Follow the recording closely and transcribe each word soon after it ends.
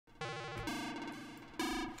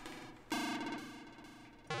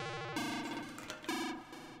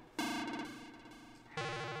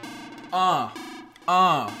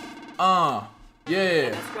Yeah.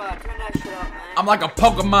 I'm like a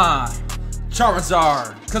Pokemon,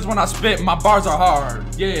 Charizard, cause when I spit, my bars are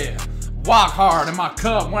hard, yeah. Walk hard in my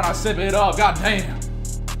cup when I sip it up, goddamn.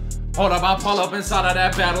 Hold up, I pull up inside of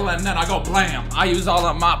that battle and then I go blam. I use all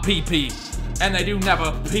of my PP, and they do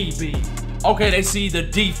never PB. Okay, they see the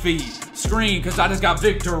defeat. Scream, cause I just got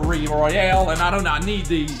victory royale and I do not need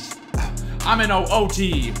these. I'm in OOT,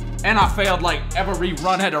 and I failed like every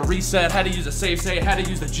run, had to reset, had to use a save state, had to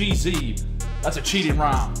use the GZ. That's a cheating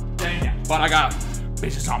rhyme, damn. But I got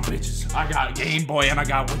bitches on bitches. I got Game Boy and I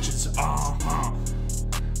got witches,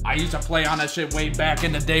 I used to play on that shit way back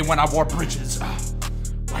in the day when I wore britches.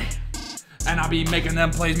 Wait. And I be making them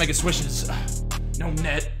plays, making swishes. No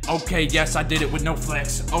net. Okay, yes, I did it with no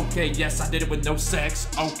flex. Okay, yes, I did it with no sex.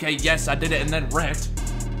 Okay, yes, I did it and then wrecked.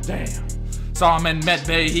 Damn. Saw him in med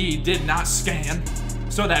bay, he did not scan.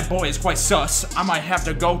 So that boy is quite sus. I might have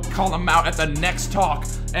to go call him out at the next talk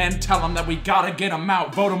and tell him that we gotta get him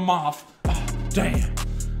out, vote him off. Damn.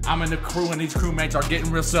 I'm in the crew and these crewmates are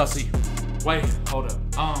getting real sussy. Wait, hold up.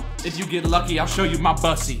 If you get lucky, I'll show you my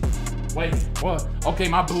bussy. Wait, what? Okay,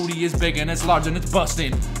 my booty is big and it's large and it's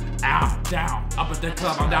busting. Ow, down, up at the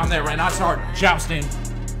club, I'm down there and I start jousting.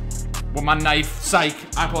 With my knife, psych,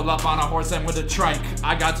 I pull up on a horse and with a trike.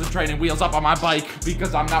 I got some training wheels up on my bike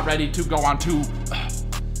because I'm not ready to go on two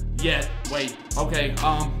yet. Wait, okay,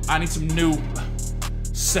 I need some new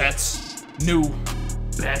sets, new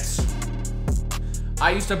bets.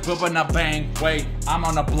 I used to boop and a bang, wait, I'm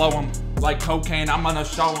gonna blow him. Like cocaine, I'm gonna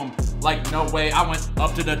show him. Like no way, I went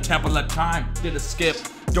up to the temple of time, did a skip,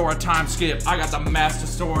 door a time skip. I got the master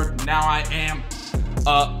sword, now I am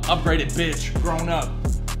upgraded bitch, grown up.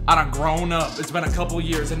 I done grown up, it's been a couple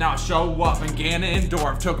years and now I show up and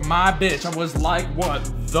Ganondorf took my bitch. I was like, what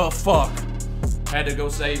the fuck? Had to go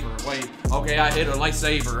save her, wait, okay, I hit her like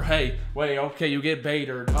saver. Hey, wait, okay, you get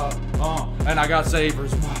baitered, and I got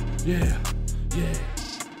savers. Yeah, yeah,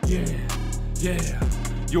 yeah, yeah.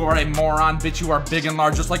 You are a moron, bitch, you are big and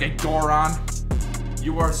large just like a Goron.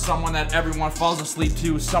 You are someone that everyone falls asleep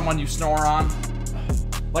to, someone you snore on.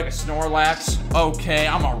 Like a Snorlax. Okay,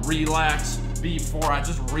 I'ma relax before I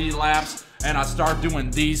just relapse and I start doing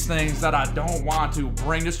these things that I don't want to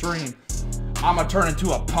bring to stream. I'ma turn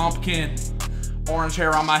into a pumpkin. Orange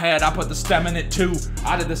hair on my head, I put the stem in it too.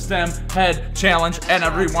 I did the stem head challenge and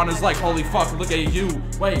everyone is like, holy fuck, look at you.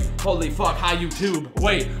 Wait, holy fuck, hi YouTube.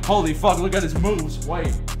 Wait, holy fuck, look at his moves.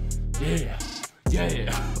 Wait, yeah,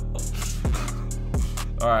 yeah.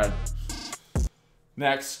 All right,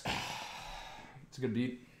 next. It's a good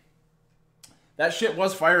beat. That shit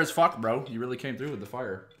was fire as fuck, bro. You really came through with the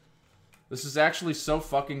fire. This is actually so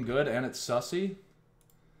fucking good and it's sussy.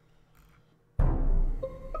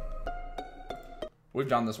 We've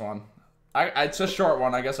done this one. It's a short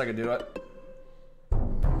one. I guess I could do it.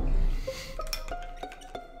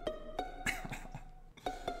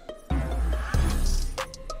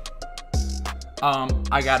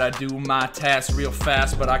 I gotta do my task real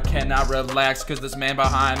fast, but I cannot relax cause this man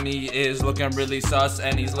behind me is looking really sus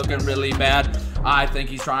and he's looking really bad. I think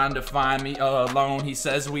he's trying to find me alone. He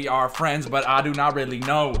says we are friends, but I do not really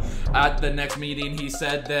know. At the next meeting, he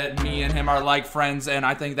said that me and him are like friends, and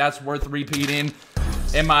I think that's worth repeating.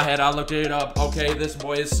 In my head, I looked it up. Okay, this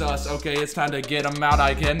boy is sus. Okay, it's time to get him out.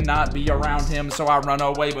 I cannot be around him, so I run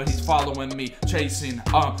away, but he's following me, chasing.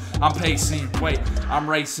 I'm pacing. Wait, I'm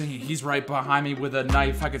racing. He's right behind me with a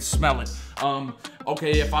knife. I can smell it.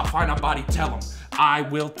 Okay, if I find a body, tell him. I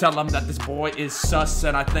will tell him that this boy is sus,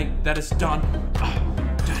 and I think that it's done.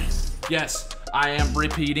 Yes. I am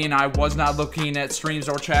repeating, I was not looking at streams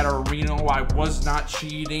or Chatterino, I was not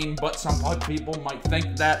cheating, but some people might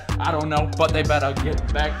think that, I don't know, but they better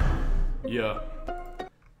get back. Yeah.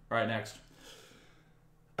 Alright, next.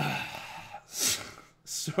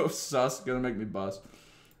 So sus, gonna make me bust.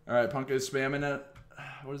 Alright, Punk is spamming it.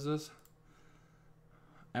 What is this?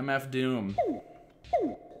 MF Doom.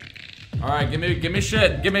 Alright, give me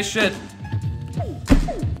shit, give me shit.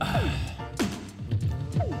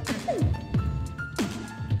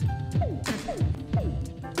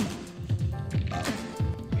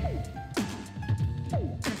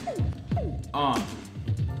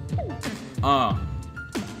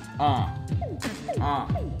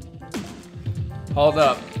 Hold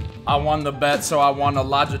up. I won the bet, so I won a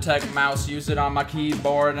Logitech mouse. Use it on my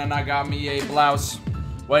keyboard, and I got me a blouse.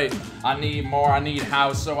 Wait, I need more. I need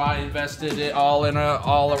house, so I invested it all in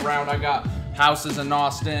all around. I got houses in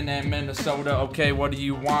Austin and Minnesota. Okay, what do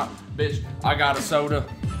you want, bitch? I got a soda.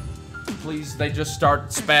 Please, they just start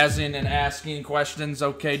spazzing and asking questions.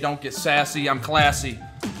 Okay, don't get sassy. I'm classy.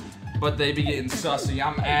 But they be getting sussy.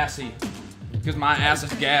 I'm assy. Because my ass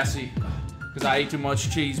is gassy. Cause I ate too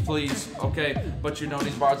much cheese, please. Okay, but you know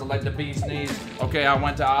these bars are like the bee's knees. Okay, I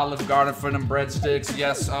went to Olive Garden for them breadsticks.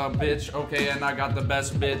 Yes, bitch. Okay, and I got the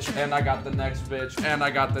best bitch, and I got the next bitch, and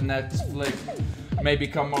I got the next flick. Maybe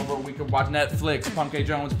come over, we could watch Netflix. Punk A.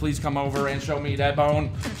 Jones, please come over and show me that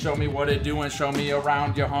bone. Show me what it do and show me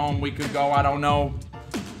around your home. We could go, I don't know,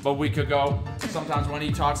 but we could go. Sometimes when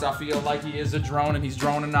he talks, I feel like he is a drone and he's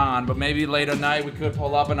droning on. But maybe later night we could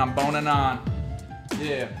pull up and I'm boning on.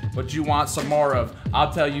 Yeah, but you want some more of.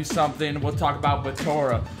 I'll tell you something, we'll talk about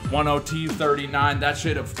Batora. 10T39, that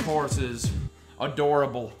shit of course is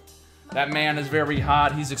adorable. That man is very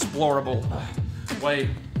hot, he's explorable. Wait,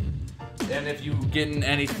 and if you getting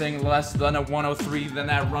anything less than a 103, then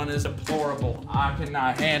that run is deplorable. I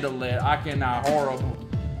cannot handle it, I cannot horrible.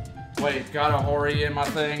 Wait, got a hori in my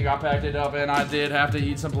thing, I packed it up and I did have to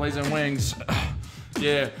eat some blazing wings.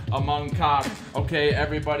 Yeah, Among Cock. Okay,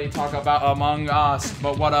 everybody talk about Among Us,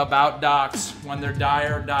 but what about docs when they're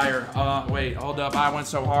dire? Wait, hold up, I went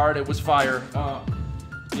so hard it was fire.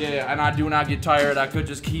 Yeah, and I do not get tired. I could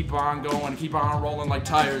just keep on going, keep on rolling like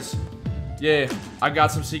tires. Yeah, I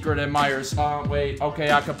got some secret admirers. Wait,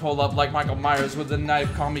 okay, I could pull up like Michael Myers with a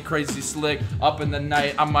knife. Call me crazy slick. Up in the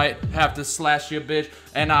night, I might have to slash your bitch.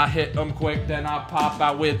 And I hit him quick, then I pop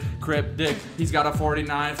out with cryptic. He's got a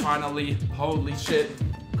 49 finally. Holy shit.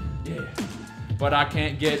 Yeah, but I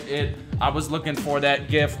can't get it. I was looking for that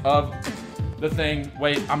gif of the thing.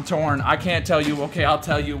 Wait, I'm torn. I can't tell you. Okay, I'll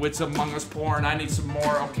tell you. It's Among Us porn. I need some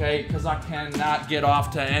more, okay? Because I cannot get off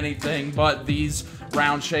to anything but these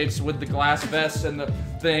round shapes with the glass vest and the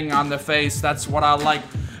thing on the face. That's what I like.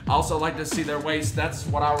 I also like to see their waist. That's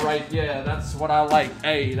what I write. Yeah, that's what I like.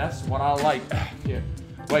 Hey, that's what I like. Yeah.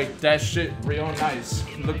 Wait, that shit real nice.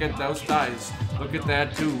 Look at those thighs. Look at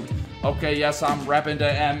that dude. Okay, yes, I'm rapping to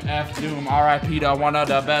MF Doom. R.I.P. to one of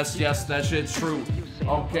the best. Yes, that shit's true.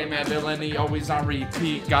 Okay, man, villainy always on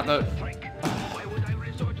repeat. Got the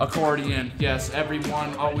accordion. Yes,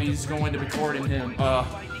 everyone always going to be recording him.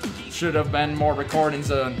 Should have been more recordings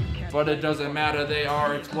done, but it doesn't matter. They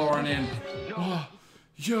are exploring in.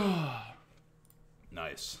 Yeah.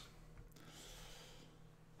 Nice.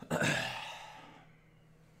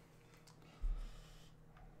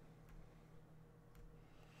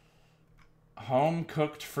 Home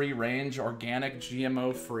cooked, free range, organic,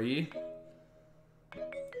 GMO free.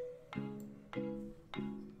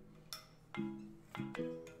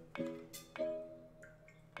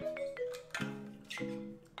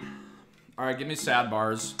 All right, give me sad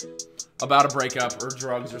bars about a breakup or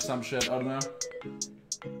drugs or some shit. I don't know.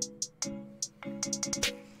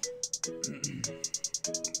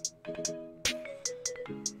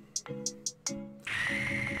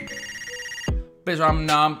 Bitch, I'm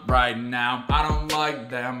numb right now. I don't like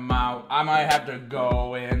them out. I might have to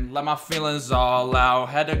go in, let my feelings all out.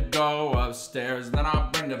 Had to go upstairs, then I'll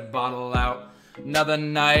bring the bottle out. Another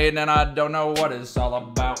night, and I don't know what it's all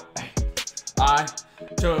about. I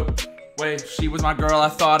took. Wait, she was my girl, I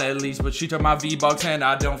thought at least, but she took my V-Bucks and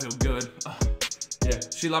I don't feel good. Yeah,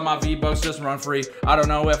 she let my V-Bucks just run free. I don't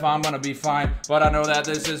know if I'm gonna be fine, but I know that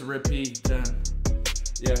this is repeating.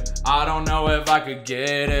 Yeah, I don't know if I could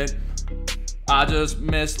get it. I just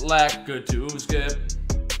missed Lacquer to skip.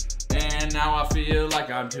 And now I feel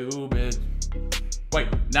like I'm too big. Wait,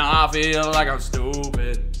 now I feel like I'm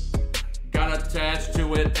stupid. Got attached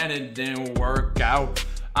to it and it didn't work out.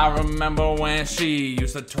 I remember when she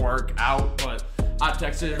used to twerk out, but I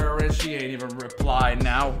texted her and she ain't even replied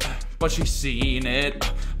now. But she's seen it,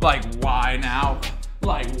 like why now?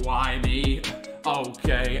 Like why me?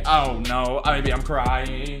 Okay, oh no, maybe I'm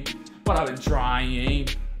crying, but I've been trying.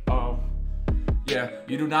 Oh, yeah,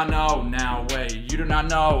 you do not know now, wait, you do not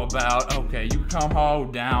know about. Okay, you come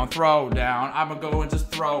hold down, throw down, I'ma go and just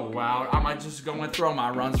throw out. I might just go and throw my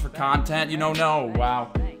runs for content, you don't know,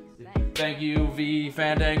 wow. Thank you, V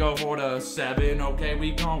Fandango, for the 7. Okay,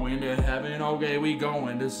 we going to heaven. Okay, we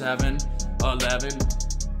going to 7-Eleven.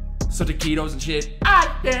 So taquitos and shit.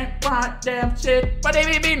 I can't want damn shit, but they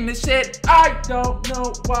be meaning this shit. I don't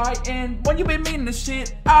know why, and when you been meaning this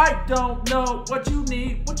shit, I don't know what you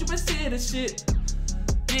need, what you been saying this shit.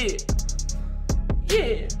 Yeah.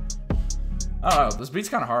 Yeah. Oh, this beat's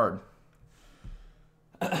kind of hard.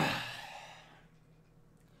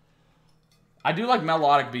 I do like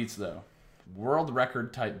melodic beats though. World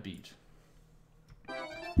record type beat.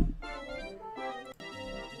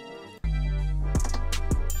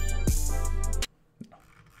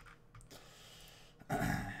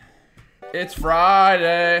 It's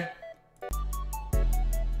Friday.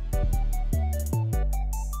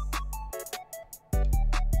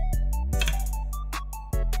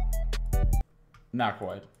 Not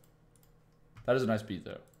quite. That is a nice beat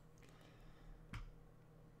though.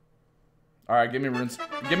 Alright, give me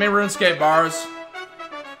RuneScape bars.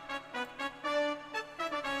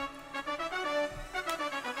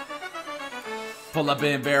 Pull up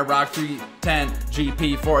in Bear Rock 310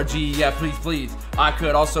 GP for a G, yeah, please, please. I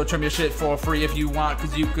could also trim your shit for free if you want,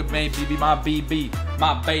 cause you could maybe be my BB,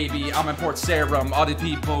 my baby. I'm in Port Serum. All these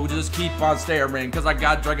people just keep on staring, cause I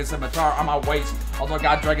got Dragon Scimitar on my waist. Also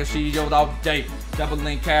got Dragon Shield all day.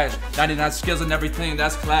 Doubling cash, 99 skills and everything,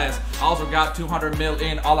 that's class. I also got 200 mil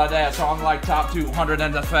in all of that, so I'm like top 200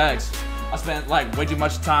 in the facts. I spent like way too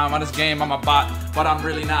much time on this game, I'm a bot, but I'm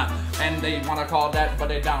really not. And they wanna call that, but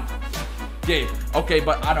they don't. Yeah, okay,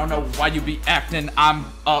 but I don't know why you be acting. I'm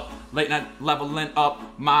up late night leveling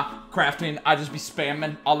up my crafting. I just be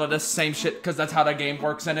spamming all of the same shit, cause that's how the game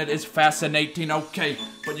works and it is fascinating. Okay,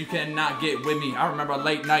 but you cannot get with me. I remember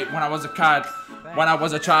late night when I was a kid. When I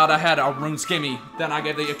was a child, I had a rune skimmy. Then I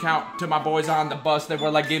gave the account to my boys on the bus. They were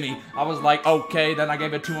like, gimme. I was like, okay. Then I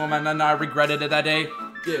gave it to them and then I regretted it that day.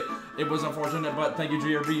 Yeah, it was unfortunate, but thank you,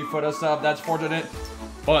 GRB, for the sub. That's fortunate.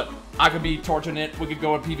 But I could be torching it. We could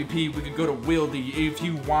go to PvP. We could go to Wildy. If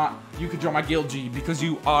you want, you could join my guild, G, because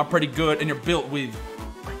you are pretty good and you're built with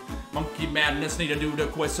Monkey Madness. Need to do the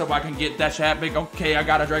quest so I can get that shit big. Okay, I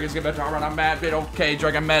got a Dragon Scimitar and I'm mad bit. Okay,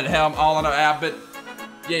 Dragon Med Helm all on the abbot.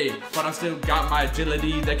 Yeah, but I still got my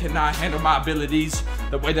agility that cannot handle my abilities.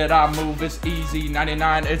 The way that I move is easy.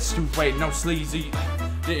 99, it's too wait, no sleazy.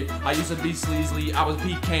 Yeah, I used to be sleazy. I was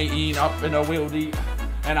PKing up in a Wildy.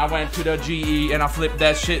 And I went to the GE and I flipped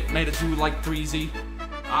that shit, made it to like 3Z.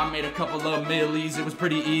 I made a couple of millies, it was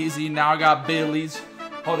pretty easy. Now I got billies.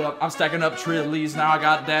 Hold up, I'm stacking up trillies. Now I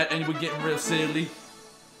got that and we're getting real silly.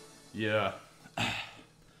 Yeah.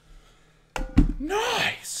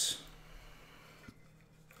 Nice.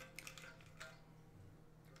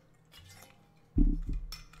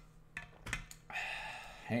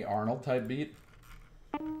 Hey Arnold type beat.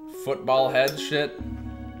 Football head shit.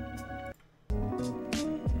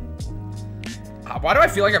 Why do I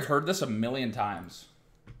feel like I've heard this a million times?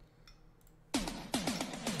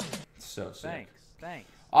 So sick. Thanks.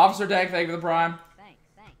 Officer Dag, thank you for the prime. Thanks.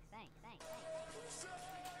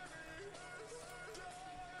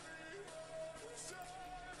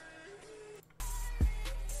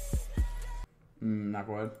 Not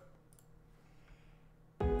quite.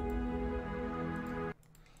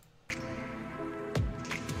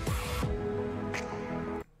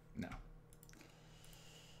 No.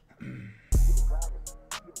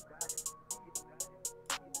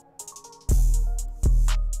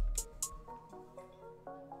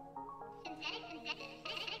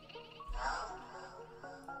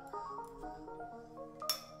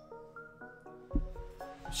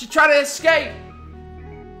 She tried to escape.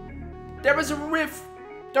 There was a rift.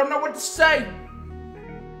 Don't know what to say.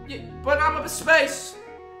 Yeah, but I'm up in space.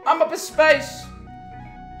 I'm up in space.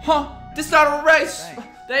 Huh? This not a race. Thanks.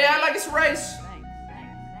 They act like it's a race.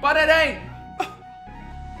 But it ain't.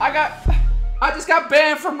 I just got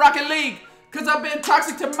banned from Rocket League because I've been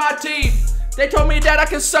toxic to my team. They told me that I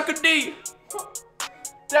can suck a D.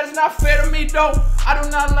 That is not fair to me, though. I do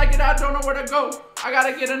not like it. I don't know where to go. I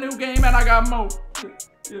gotta get a new game and I got more.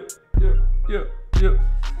 Yeah.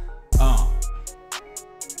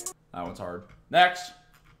 That one's hard. Next.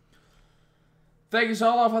 Thank you,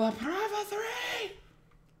 Solo, for the private 3.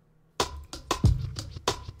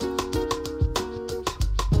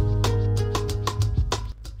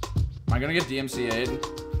 Am I gonna get DMCA'd?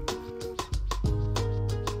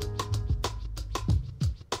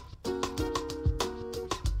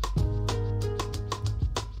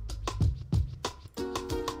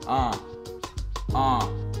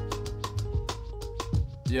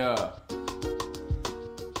 Yeah.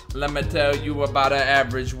 Let me tell you about an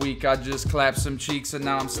average week. I just clapped some cheeks and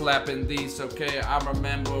now I'm slapping these. Okay, I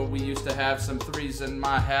remember we used to have some threes and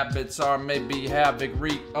my habits are maybe havoc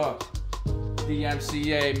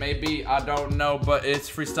DMCA, maybe, I don't know, but it's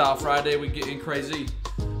Freestyle Friday, we getting crazy.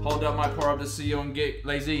 Hold up, might pour up the CO and get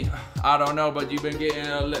lazy. I don't know, but you've been getting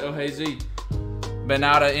a little hazy. Been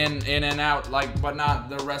out of in and out, like, but not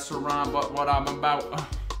the restaurant, but what I'm about.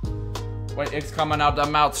 Wait, it's coming out the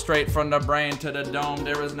mouth, straight from the brain to the dome.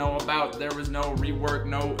 There is no about, there is no rework,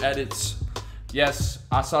 no edits. Yes,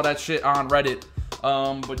 I saw that shit on Reddit.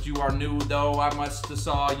 But you are new though. I must have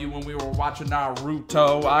saw you when we were watching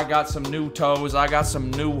Naruto. I got some new toes, I got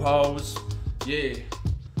some new hoes. Yeah.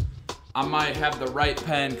 I might have the right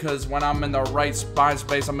pen, cause when I'm in the right spine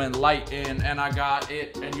space, I'm enlightened. And I got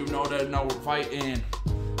it, and you know there's no fighting.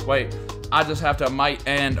 Wait, I just have to might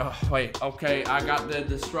end. Wait, okay, I got the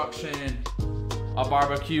destruction. A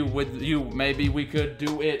barbecue with you, maybe we could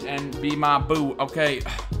do it and be my boo. Okay,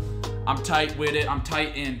 I'm tight with it, I'm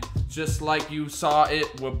tighten. just like you saw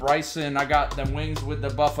it with Bryson. I got the wings with the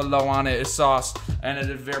buffalo on it. It's sauce, and it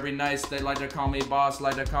is very nice. They like to call me boss,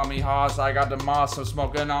 like to call me Hoss. I got the moss, I'm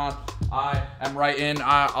smoking on. I am writing.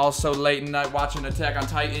 I also late night watching Attack on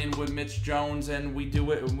Titan with Mitch Jones, and we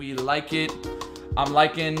do it and we like it. I'm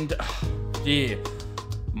liking, yeah,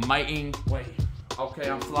 mighting. Wait, okay,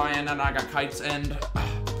 I'm flying and I got kites and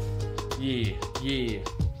yeah.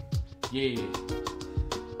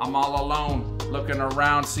 I'm all alone, looking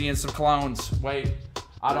around, seeing some clones. Wait,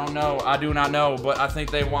 I don't know, I do not know, but I think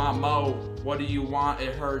they want Mo. What do you want?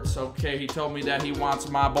 It hurts. Okay, he told me that he wants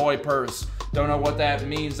my boy purse. Don't know what that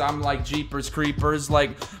means. I'm like Jeepers Creepers,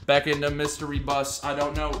 like back in the mystery bus. I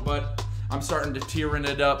don't know, but I'm starting to tearing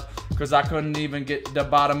it up, cause I couldn't even get the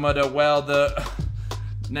bottom of the well. The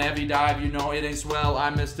Navy dive, you know it ain't swell. I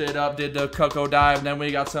messed it up, did the cucko dive. Then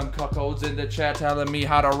we got some cuckolds in the chat telling me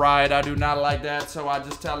how to ride. I do not like that, so I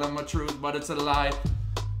just tell them the truth, but it's a lie.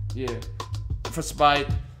 Yeah, for spite.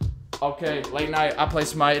 Okay, late night, I play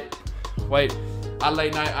Smite. Wait,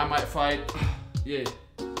 late night, I might fight. Yeah.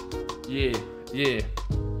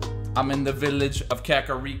 I'm in the village of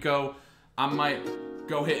Kakariko. I might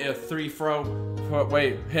go hit a free throw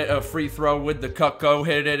with the cucko.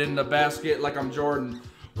 Hit it in the basket like I'm Jordan.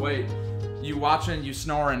 Wait, you watching, you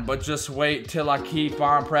snoring, but just wait till I keep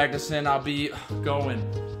on practicing. I'll be going.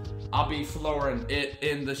 I'll be flooring it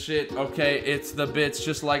in the shit, okay? It's the bits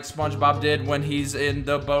just like SpongeBob did when he's in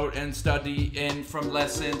the boat and studying from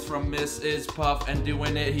lessons from Mrs. Puff and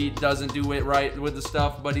doing it. He doesn't do it right with the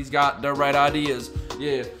stuff, but he's got the right ideas.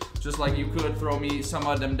 Yeah, just like you could throw me some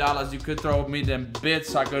of them dollars, you could throw me them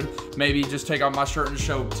bits. I could maybe just take off my shirt and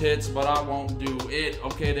show tits, but I won't do it.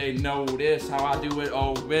 Okay, they know this, how I do it,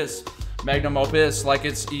 oh, this. Magnum opus, like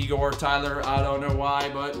it's Igor Tyler, I don't know why,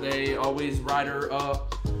 but they always write her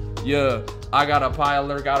up. Yeah, I got a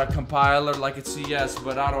piler, got a compiler like it's CS,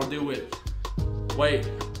 but I don't do it. Wait,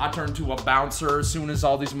 I turn to a bouncer as soon as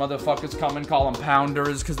all these motherfuckers come and call them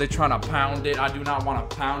pounders, cause they trying to pound it. I do not want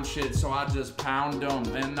to pound shit, so I just pound them,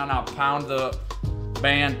 and then I pound the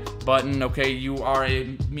ban button. Okay, you are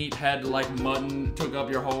a meathead like mutton, took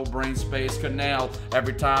up your whole brain space canal.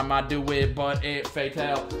 Every time I do it, but it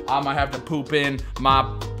fatal. I might have to poop in my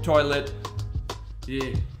toilet.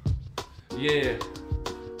 Yeah.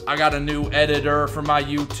 I got a new editor for my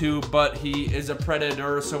YouTube, but he is a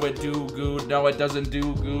predator, so it do good. No, it doesn't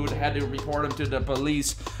do good. Had to report him to the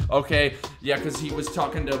police. Okay, yeah, because he was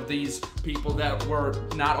talking to these people that were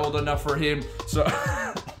not old enough for him. So,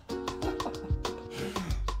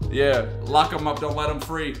 yeah, lock him up. Don't let him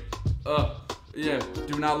free. Yeah,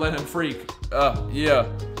 do not let him freak. Yeah.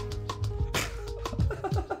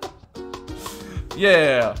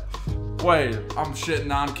 Yeah. Wait, I'm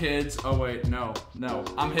shitting on kids. Oh wait, no.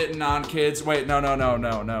 I'm hitting on kids. Wait, no.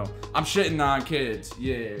 I'm shitting on kids.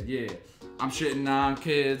 Yeah. I'm shitting on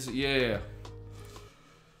kids. Yeah.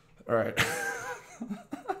 All right.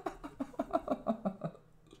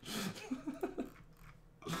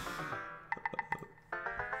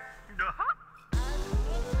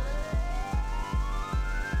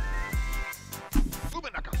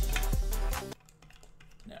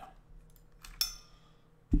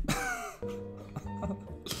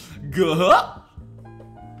 Good.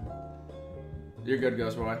 You're good,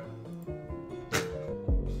 Ghost Boy.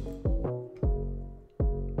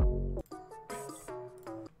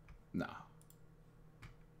 Nah.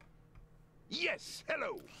 Yes,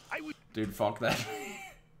 hello. Dude, fuck that.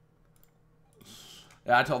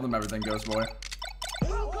 Yeah, I told them everything, Ghost Boy.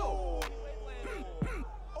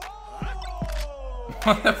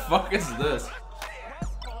 What the fuck is this?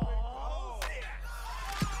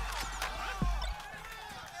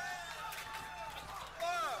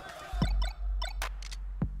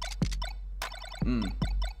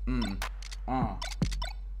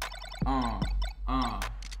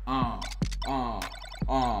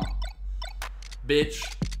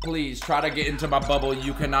 Bitch, please try to get into my bubble.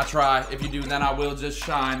 You cannot try. If you do, then I will just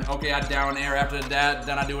shine. Okay, I down air after that,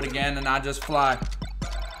 then I do it again and I just fly.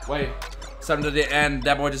 Wait, send him to the end.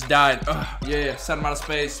 That boy just died. Yeah, send him out of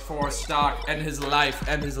space for stock. End his life,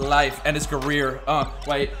 end his career.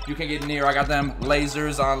 Wait, you can't get near. I got them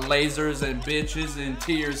lasers on lasers and bitches and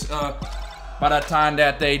tears. By the time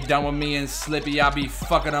that they done with me and Slippy, I'll be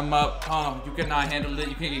fucking them up. You cannot handle it.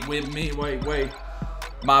 You can't get with me. Wait.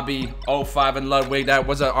 Mobby 05 and Ludwig, that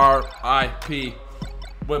was a RIP.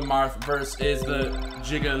 With Marth verse is the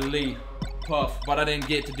Jiggly Puff, but I didn't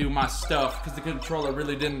get to do my stuff because the controller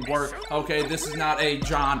really didn't work. Okay, this is not a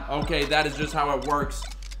John. Okay, that is just how it works.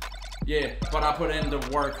 Yeah, but I put in the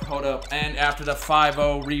work, hold up. And after the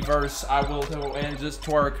 5-0 reverse, I will go and just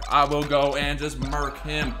twerk. I will go and just murk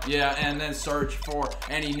him. Yeah, and then search for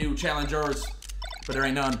any new challengers. But there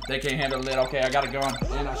ain't none. They can't handle it. Okay, I got a gun.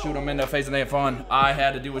 And I shoot them in the face and they have fun. I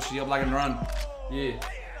had to do a shield like and run. Yeah,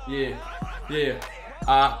 yeah, yeah.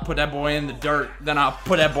 I put that boy in the dirt. Then I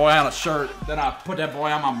put that boy on a shirt. Then I put that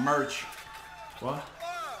boy on my merch. What?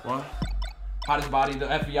 What? Hottest body, the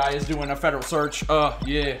FBI is doing a federal search.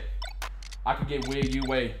 Yeah. I could get wig, you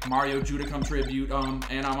way. Mario Judah come tribute,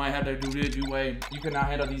 and I might have to do it, you way. You cannot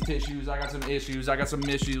handle these tissues. I got some issues. I got some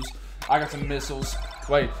issues. I got some missiles.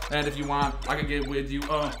 Wait, and if you want, I can get with you.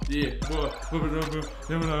 Yeah.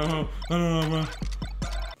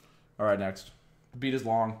 All right, next. The beat is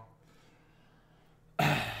long.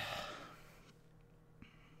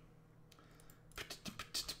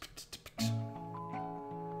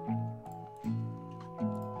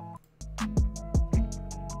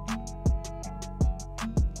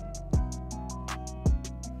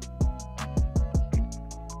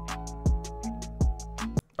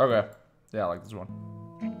 Okay. Yeah, I like this one.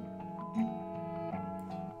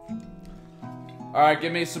 Alright,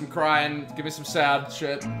 give me some crying. Give me some sad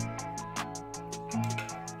shit.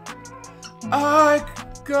 I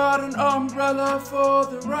got an umbrella for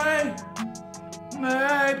the rain.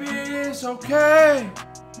 Maybe it's okay.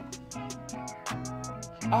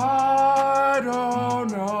 I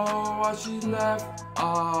don't know why she left.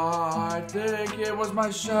 I think it was my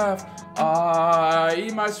chef. I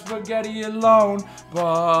eat my spaghetti alone, but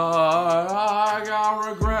I got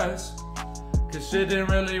regrets, cause shit didn't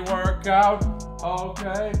really work out.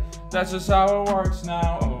 Okay, that's just how it works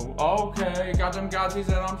now. Oh, okay, got them Gottis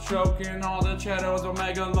and I'm choking. All the Cheetos are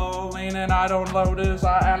mega low lean and I don't notice.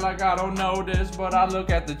 I act like I don't know this, but I look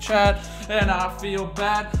at the chat and I feel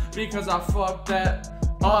bad because I fucked that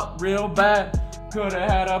up real bad. Could've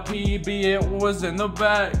had a PB, it was in the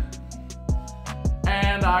bag.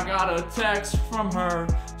 And I got a text from her.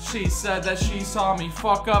 She said that she saw me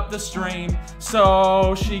fuck up the stream,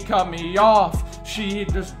 so she cut me off. She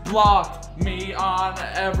just blocked me on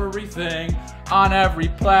everything, on every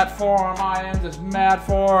platform. I am just mad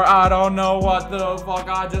for. I don't know what the fuck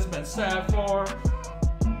I just been sad for.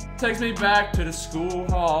 Takes me back to the school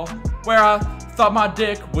hall where I thought my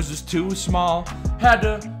dick was just too small. Had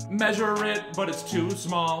to measure it, but it's too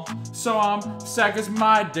small. So I'm sad cause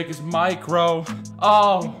my dick is micro.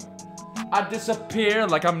 Oh, I disappear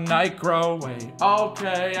like I'm Nigro. Wait,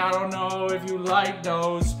 okay, I don't know if you like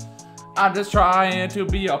those. I'm just trying to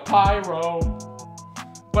be a pyro,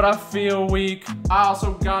 but I feel weak. I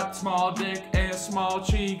also got small dick and small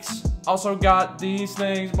cheeks. Also got these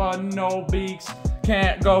things, but no beaks.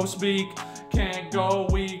 Can't go speak, can't go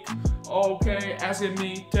weak. Okay, asking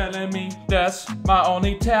me, telling me that's my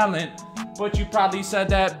only talent. But you probably said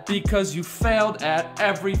that because you failed at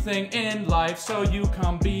everything in life. So you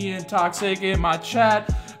come being toxic in my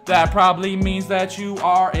chat. That probably means that you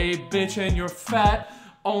are a bitch and you're fat.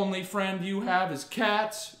 Only friend you have is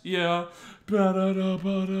cats. Yeah. Yeah.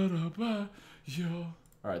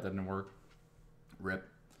 Alright, that didn't work. Rip.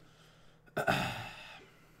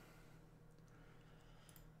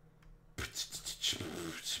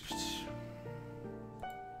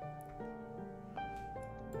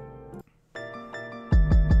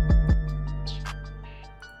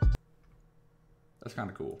 That's kind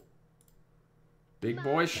of cool. Big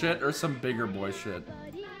boy shit or some bigger boy shit?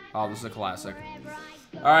 Oh, this is a classic.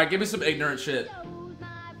 Alright, give me some ignorant shit.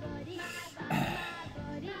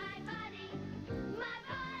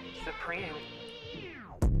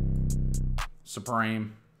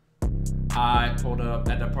 Supreme. I pulled up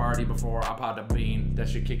at the party before I popped a bean. That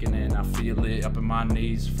shit kicking in, I feel it up in my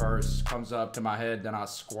knees first. Comes up to my head, then I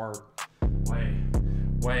squirt.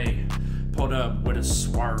 Wait. Pulled up with a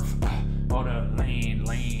swerve. Hold up,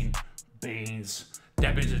 lean, beans.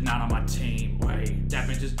 That bitch is not on my team, wait. That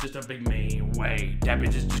bitch is just a big mean, wait. That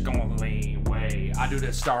bitch is just gonna lean, wait. I do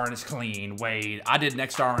this star and it's clean, wait. I did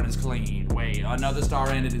next star and it's clean, wait. Another star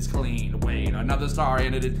and it is clean, wait. Another star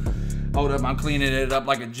and it is... Hold up, I'm cleaning it up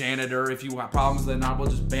like a janitor. If you have problems, then I will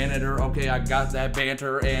just ban it her. Okay, I got that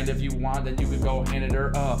banter, and if you want, then you can go hand it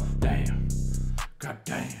her. Damn. God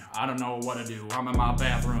damn, I don't know what to do. I'm in my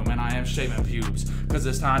bathroom and I am shaving pubes, cause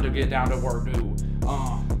it's time to get down to work, dude.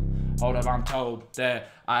 Hold up, I'm told that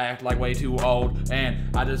I act like way too old,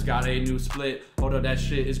 and I just got a new split. Hold up, that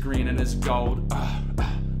shit is green and it's gold.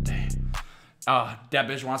 Damn. That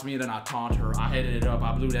bitch wants me, then I taunt her. I headed it up,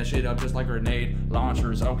 I blew that shit up just like grenade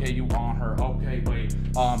launchers. Okay, you on her. Okay, wait.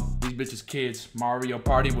 These bitches kids. Mario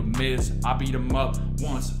Party with Miz. I beat him up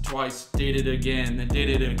once, twice, did it again, then did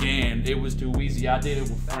it again. It was too easy, I did it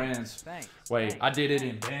with friends. Wait, I did it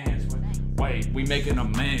in bands. Wait, we making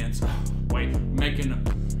amends. Wait, making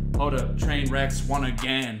a... Hold up, train wrecks won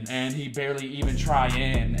again, and he barely even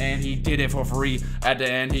trying, and he did it for free. At the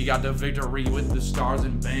end, he got the victory with the stars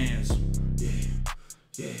and bands.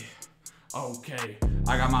 Yeah. Okay,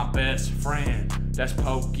 I got my best friend. That's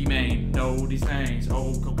Pokemon. Know these things.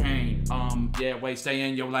 Oh, cocaine. Yeah, wait, stay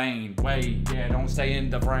in your lane. Wait, yeah, don't stay in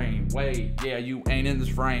the frame. Wait, yeah, you ain't in this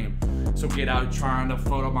frame. So get out trying to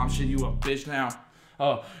photobomb shit. You a bitch now.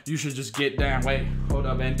 You should just get down. Wait, hold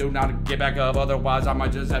up and do not get back up. Otherwise, I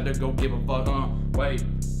might just have to go give a fuck. Wait,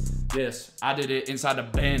 yes, I did it inside the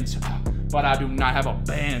Benz. But I do not have a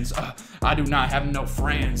Benz. I do not have no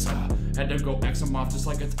friends. Had to go X them off just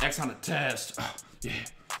like it's X on a test. Yeah.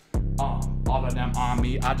 All of them on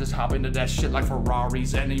me. I just hop into that shit like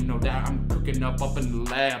Ferraris. And you know that I'm cooking up in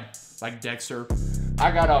the lab like Dexter.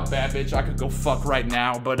 I got a bad bitch I could go fuck right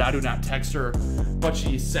now, but I do not text her. But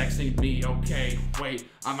she's sexting me, okay. Wait,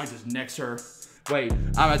 I might just next her. Wait,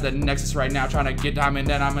 I'm at the Nexus right now trying to get diamond,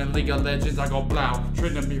 then I'm in League of Legends, I go blow.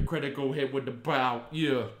 Trigger me a critical hit with the bow,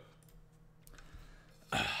 yeah.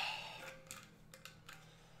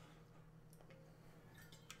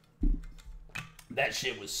 That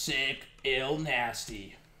shit was sick, ill,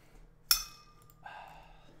 nasty.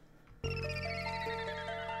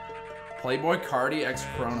 Playboy Cardi X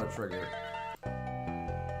Chrono Trigger.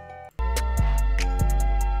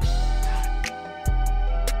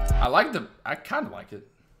 I kind of like it.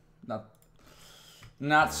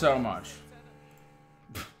 Not so much.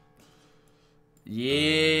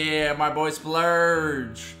 Yeah, my boy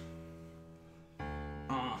Splurge.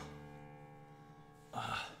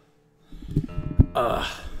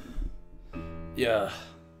 Yeah.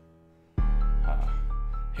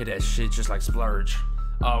 Hit that shit just like Splurge.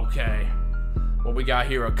 Okay. Well, we got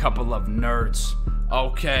here a couple of nerds.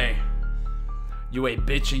 Okay. You a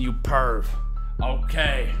bitch and you perv.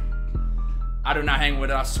 Okay. I do not hang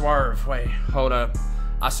with it, I swerve. Wait, hold up.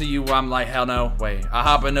 I see you, I'm like, hell no. Wait, I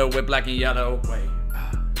hop in the whip black and yellow. Wait.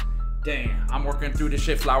 Damn, I'm working through the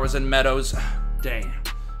shit, flowers and meadows. Damn.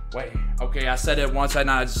 Wait, okay, I said it once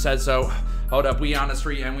and I said so. Hold up, we on the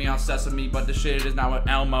street and we on Sesame, but the shit is now with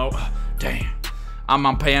Elmo. Damn. I'm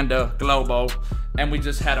on Panda Globo, and we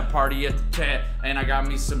just had a party at the cat, and I got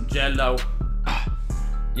me some Jello.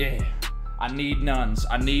 Yeah, I need nuns,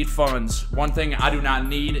 I need funds. One thing I do not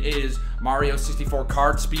need is Mario 64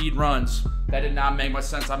 card speed runs. That did not make much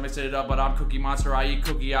sense, I mixed it up, but I'm Cookie Monster, I eat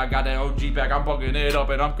cookie. I got that OG pack, I'm bugging it up,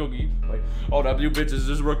 and I'm cookie. Wait, hold up, you bitches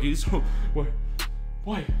is rookies.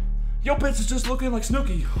 Wait. Yo, bitch is just looking like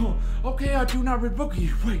Snooki. Okay, I do not read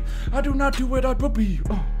bookie. Wait, I do not do it, I boopy.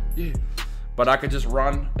 Yeah. But I could just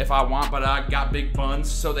run if I want, but I got big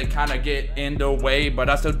buns, so they kind of get in the way, but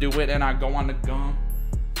I still do it and I go on the gum.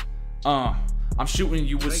 I'm shooting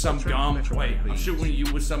you with some gum. Wait, I'm shooting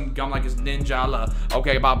you with some gum like it's Ninjala.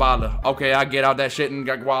 Okay, Babala. Okay, I get out that shit and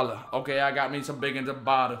got Guala. Okay, I got me some big in the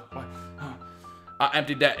bottle. I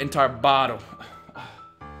emptied that entire bottle.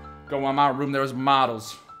 Go in my room, there's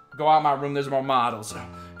models. Go out my room, there's more models.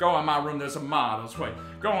 Go in my room, there's some models. Wait,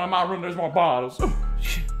 go in my room, there's more bottles.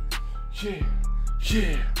 Yeah.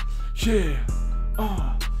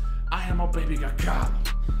 I am a baby got collar.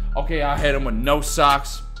 Okay, I hit him with no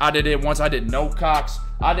socks. I did it once, I did no cocks.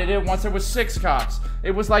 I did it once, there was 6 cocks.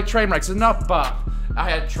 It was like train wrecks and up bop. I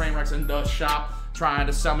had train wrecks in the shop, trying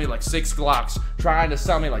to sell me like 6 Glocks, trying to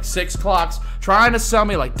sell me like 6 clocks, trying to sell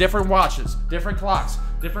me like different watches, different clocks,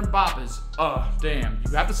 different boppers. Damn,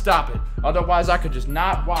 you have to stop it. Otherwise, I could just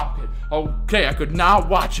not walk it. Okay, I could not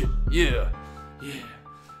watch it. Yeah.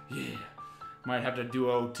 Might have to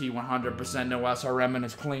do OT 100%, no SRM and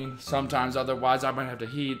it's clean. Sometimes, otherwise, I might have to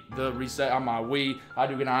heat the reset on my Wii. I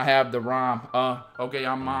do not have the ROM. Okay,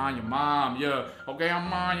 I'm on your mom, yeah. Okay,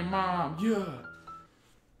 I'm on your mom, yeah.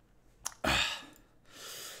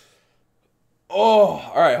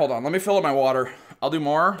 Alright, hold on. Let me fill up my water. I'll do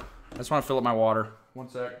more. I just want to fill up my water. One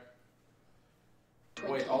sec.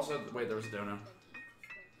 Wait, there was a dono.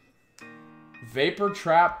 Vapor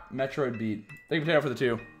Trap Metroid Beat. Thank you, Potato, for the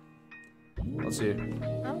 2. Let's see.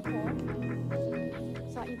 I'm cool.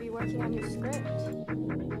 Thought you'd be working on your script.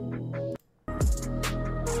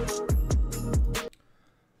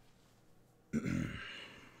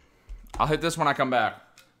 I'll hit this when I come back.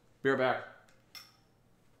 Be right back.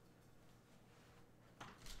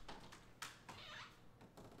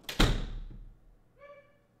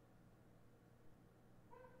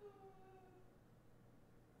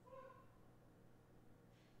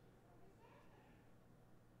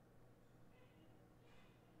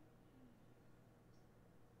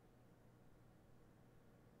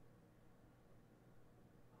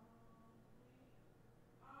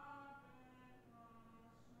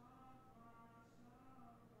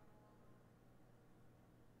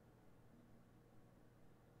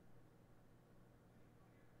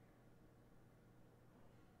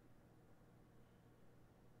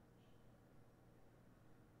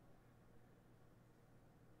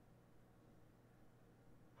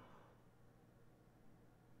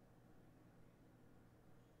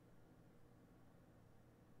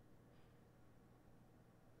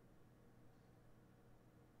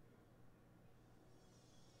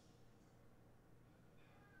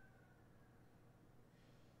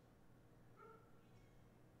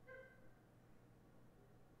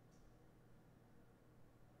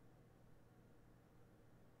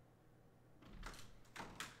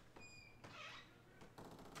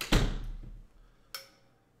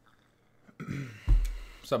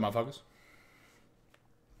 What's up, motherfuckers?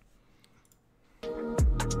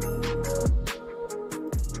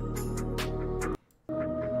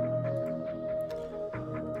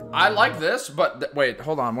 I like this, but wait,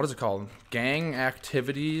 hold on. What is it called? Gang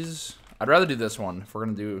activities? I'd rather do this one if we're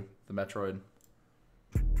gonna do the Metroid.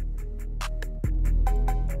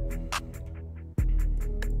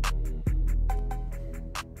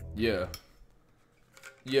 Yeah.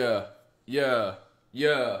 Yeah. Yeah.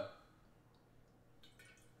 Yeah.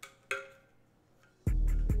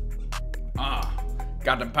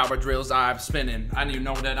 Got them power drills I'm spinning. And you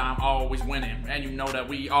know that I'm always winning. And you know that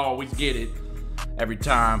we always get it. Every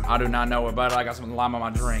time, I do not know it, but I got some lime on my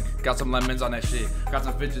drink. Got some lemons on that shit. Got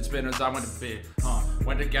some fidget spinners, I went to bed.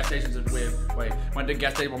 Went to gas stations and whip. Wait, went to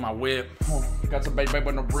gas station with my whip. Got some baby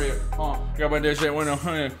on the rip. Got this shit with a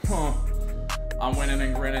hand. I'm winning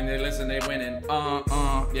and grinning, they listen, they winning.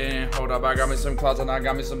 Yeah, hold up, I got me some clothes and I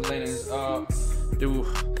got me some linens. Dude,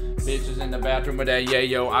 bitches in the bathroom with that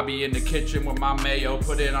yayo. I be in the kitchen with my mayo.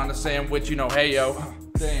 Put it on the sandwich, you know, hey yo.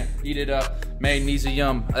 Damn, eat it up,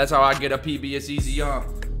 magnesium. That's how I get a PB, it's easy,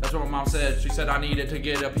 That's what my mom said. She said I needed to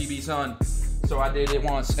get a PB, son. So I did it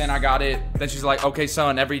once and I got it. Then she's like, okay,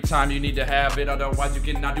 son, every time you need to have it, otherwise you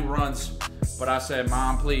cannot do runs. But I said,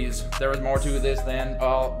 Mom, please, there is more to this than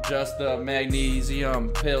just the magnesium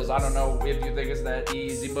pills. I don't know if you think it's that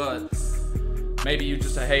easy, but maybe you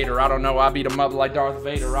just a hater. I don't know. I beat him up like Darth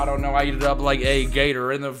Vader. I don't know. I eat it up like a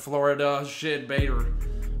gator in the Florida shit baiter.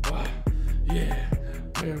 Yeah.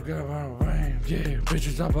 Yeah,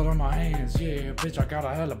 bitches up on my hands. Yeah, bitch, I got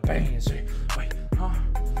a hella bands. Yeah. Wait,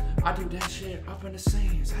 I do that shit up in the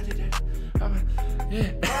sands. I did that.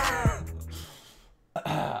 Yeah.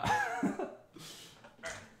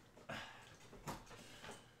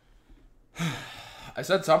 I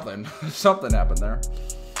said something. Something happened there.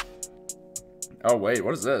 Oh, wait,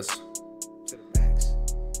 what is this?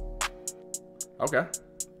 Okay.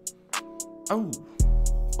 Oh.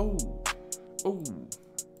 Oh. Oh.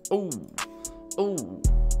 Oh. Oh.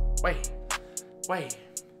 Wait.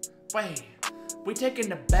 We taking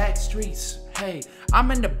the back streets. Hey, I'm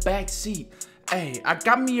in the back seat. Hey, I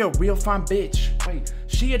got me a real fine bitch. Wait,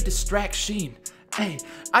 she a distraction. Hey,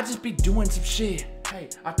 I just be doing some shit. Hey,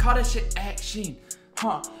 I call that shit action.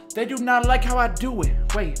 They do not like how I do it.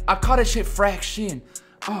 Wait, I call that shit fraction.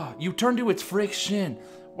 You turn to its friction.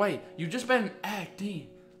 Wait, you just been acting.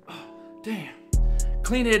 Damn.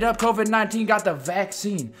 Clean it up, COVID-19 got the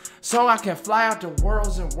vaccine. So I can fly out to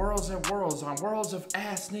worlds and worlds and worlds on worlds of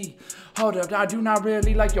ass knee. Hold up, I do not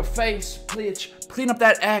really like your face, bitch. Clean up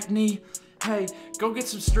that acne. Hey, go get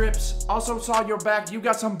some strips. Also saw your back, you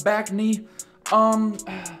got some back knee.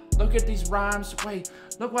 Look at these rhymes. Wait,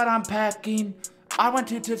 look what I'm packing. I went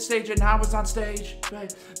to the stage and I was on stage.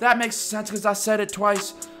 Wait, that makes sense because I said it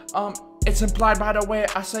twice. It's implied by the way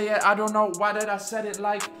I say it. I don't know why did I said it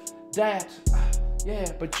like that.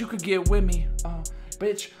 Yeah, but you could get with me.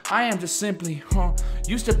 Bitch, I am just simply,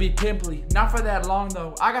 used to be pimply. Not for that long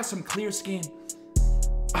though. I got some clear skin.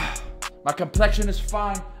 My complexion is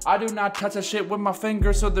fine. I do not touch that shit with my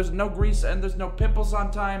fingers, so there's no grease and there's no pimples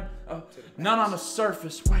on time. None on the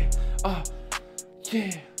surface. Wait,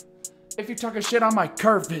 yeah. If you talking shit, I might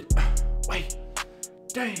curve it. Wait,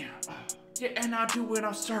 damn. Yeah, and I do when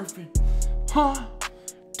I'm surfing.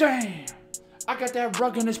 Damn. I got that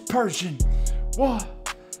ruggedness Persian. What?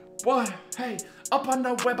 Hey, up on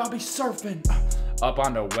the web, I'll be surfing. Up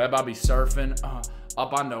on the web, I'll be surfing.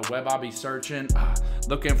 Up on the web, I'll be searching.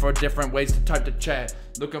 Looking for different ways to type the chat.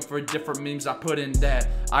 Looking for different memes, I put in that.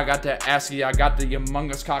 I got the ASCII, I got the Among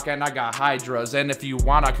Us cock, and I got Hydras. And if you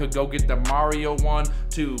want, I could go get the Mario one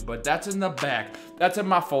too. But that's in the back. That's in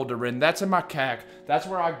my folder, and that's in my CAC. That's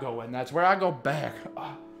where I go, and that's where I go back.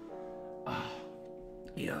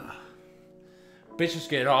 Yeah. Bitches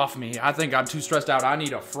get off me. I think I'm too stressed out. I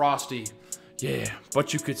need a Frosty. Yeah,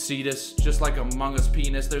 but you could see this, just like Among Us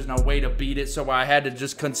penis. There's no way to beat it, so I had to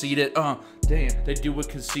just concede it. Damn, they do it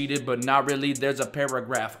conceited, but not really. There's a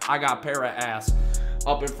paragraph. I got para-ass.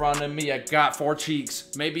 Up in front of me, I got 4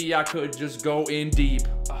 cheeks. Maybe I could just go in deep,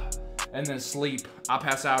 and then sleep. I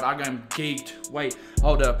pass out, I got geeked. Wait,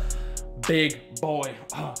 hold up. Big boy,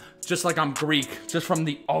 just like I'm Greek, just from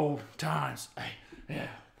the old times. Hey, yeah.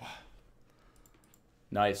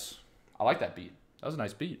 Nice. I like that beat. That was a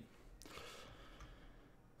nice beat.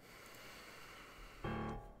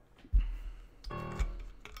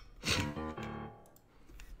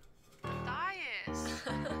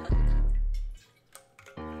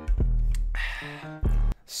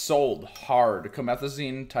 Sold hard.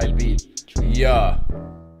 Comethazine type beat. Yeah.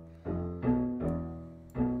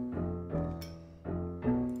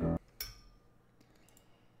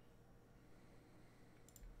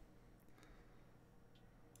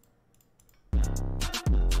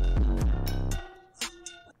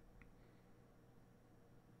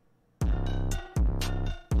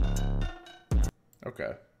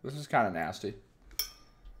 Okay. This is kind of nasty.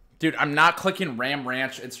 Dude, I'm not clicking Ram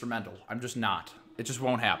Ranch instrumental. I'm just not. It just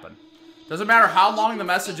won't happen. Doesn't matter how long the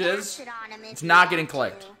message is. It's not getting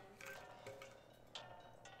clicked.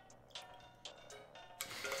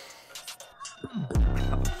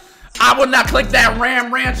 I would not click that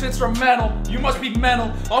Ram Ranch instrumental. You must be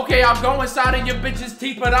mental. Okay, I'll go inside of your bitch's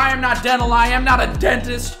teeth, but I am not dental. I am not a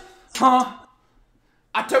dentist. Huh?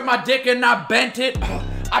 I took my dick and I bent it.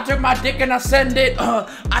 I took my dick and I sent it.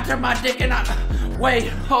 I took my dick and I...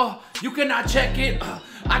 Wait, you cannot check it.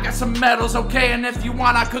 I got some medals, okay? And if you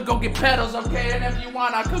want, I could go get pedals, okay? And if you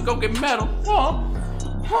want, I could go get metal.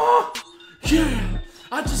 Yeah.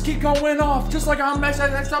 I just keep going off, just like I'm next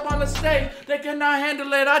up on the stage. They cannot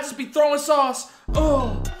handle it, I just be throwing sauce.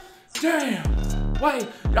 Oh, damn. Wait,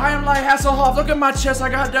 I am like Hasselhoff. Look at my chest, I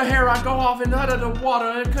got the hair, I go off into the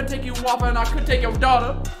water. It could take you off and I could take your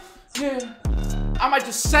daughter. Yeah, I might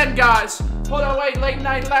just send guys. Hold on, wait, late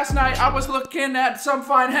night, last night, I was looking at some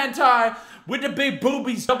fine hentai. With the big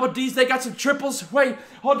boobies, double D's, they got some triples. Wait,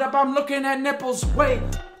 hold up, I'm looking at nipples, wait.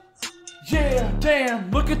 Yeah,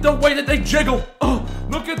 damn, look at the way that they jiggle.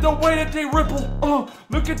 Look at the way that they ripple.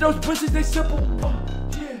 Look at those pussies, they simple.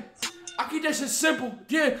 Yeah, I keep that shit simple.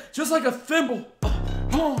 Yeah, just like a thimble.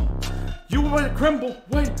 You might crumble.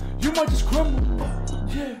 Wait, you might just crumble.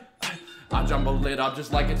 Yeah. I jumble it up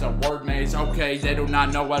just like it's a word maze. Okay, they do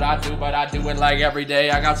not know what I do, but I do it like every day.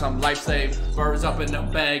 I got some life savers up in the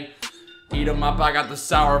bag. Eat them up, I got the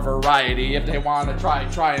sour variety. If they want to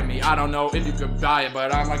try me. I don't know if you could buy it,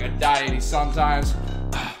 but I'm like a deity sometimes.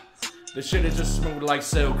 The shit is just smooth like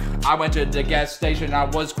silk. I went to the gas station, I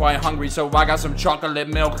was quite hungry, so I got some chocolate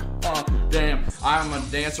milk. Damn, I'm a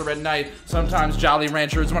dancer at night. Sometimes Jolly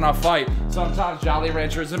Ranchers when I fight. Sometimes Jolly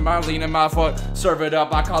Ranchers in my lean in my foot. Serve it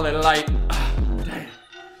up, I call it light. Damn,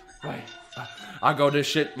 wait. I go this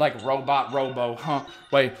shit like Robot Robo,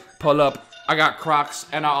 Wait, pull up. I got Crocs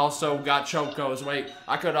and I also got Chocos. Wait,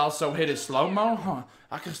 I could also hit it slow-mo,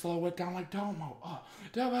 I could slow it down like Domo.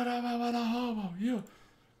 Yeah.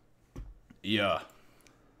 Yeah.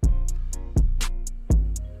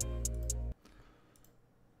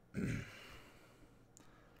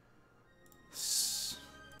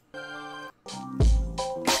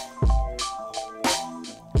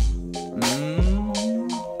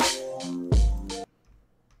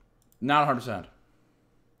 Not 100%.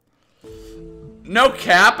 No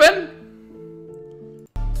capping?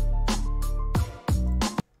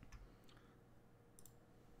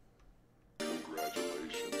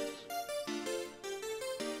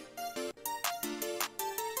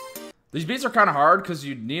 These beats are kind of hard because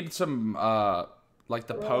you need some, like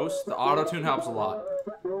the post. The auto-tune helps a lot.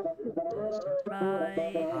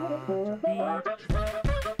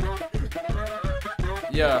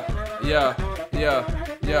 Yeah.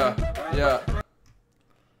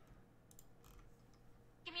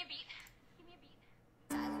 Give me a beat.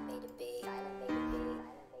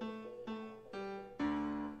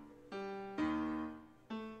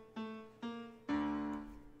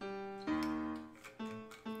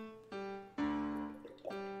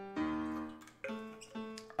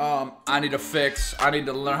 I need a fix. I need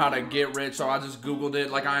to learn how to get rich, so I just Googled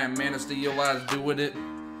it like I am Man of Steel. Let's do with it.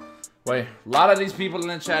 Wait, a lot of these people in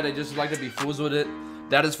the chat, they just like to be fools with it.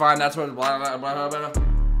 That is fine. That's what.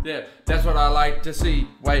 Yeah, that's what I like to see.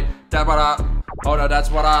 Wait, that's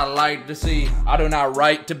what I like to see. I do not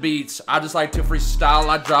write to beats. I just like to freestyle.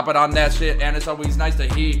 I drop it on that shit, and it's always nice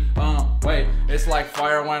to hear. Wait, it's like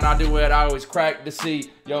fire when I do it. I always crack the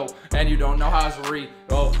seat, yo. And you don't know how it's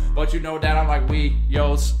but you know that I'm like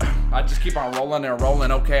yos. I just keep on rolling and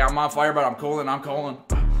rolling. Okay, I'm on fire, but I'm cooling.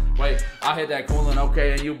 Wait, I hit that cooling.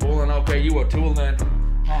 Okay, and you bulling. Okay, you a toolin'.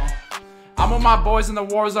 I'm with my boys in the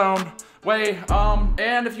war zone. Wait,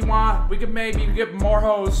 and if you want, we could maybe get more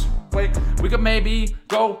hoes. Wait, we could maybe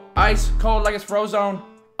go ice cold like it's Frozone.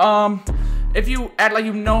 If you act like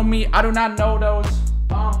you know me, I do not know those.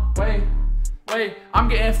 Wait, I'm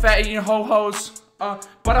getting fat eating ho-hos. But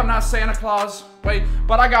I'm not Santa Claus. Wait,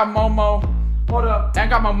 but I got Momo. Hold up, and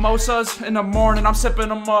got mimosas in the morning, I'm sipping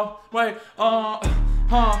them up. Wait, I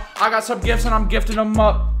got some gifts and I'm gifting them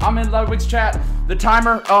up. I'm in Ludwig's chat. The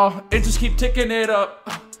timer, it just keep ticking it up.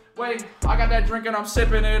 Wait, I got that drink and I'm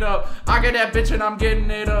sipping it up. I get that bitch and I'm getting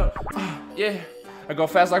it up. Yeah, I go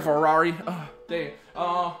fast like Ferrari. Damn.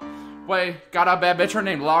 Wait, got a bad bitch, her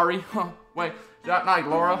name Laurie. Wait, not like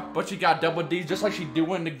Laura, but she got double D's just like she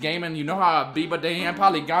do in the game, and you know how I be. But they ain't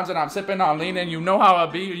polygons and I'm sipping on lean, and you know how I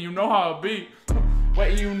be,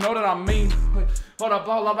 Wait, you know that I'm mean. Wait, hold up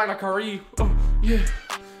like a curry. Yeah.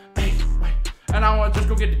 Hey, wait. And I wanna just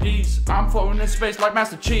go get the D's. I'm floating in space like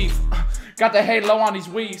Master Chief. Got the halo on these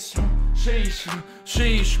Wii's.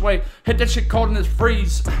 Sheesh, wait, hit that shit cold in this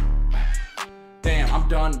freeze. Damn, I'm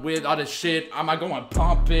done with all this shit. I'm not gonna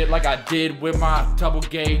pump it like I did with my double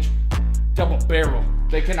gauge, double barrel.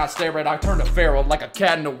 They cannot stare at, I turn to feral like a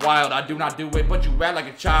cat in the wild. I do not do it, but you act like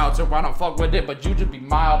a child, so I don't fuck with it, but you just be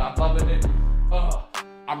mild. I'm loving it.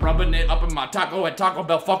 I'm rubbing it up in my taco at Taco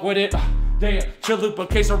Bell, fuck with it. Damn, chalupa,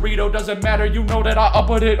 quesarito, doesn't matter, you know that I up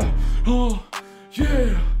with it. Oh,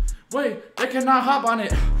 yeah, wait, they cannot hop on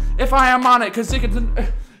it if I am on it, cause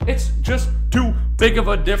it's just too big of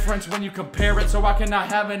a difference when you compare it, so I cannot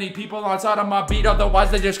have any people outside of my beat,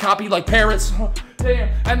 otherwise they just copy like parrots. Damn,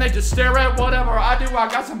 and they just stare at whatever I do. I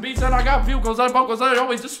got some beats and I got vocals and vocals, they're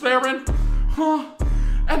always despairing.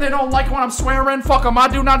 And they don't like when I'm swearing, fuck them, I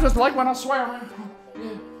do not just like when I'm swearing.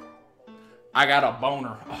 I got a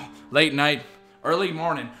boner. Late night, early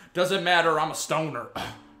morning, doesn't matter, I'm a stoner.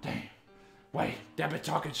 Damn. Wait, that bitch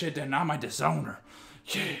talking shit, then I'm a disowner.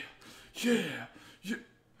 Yeah.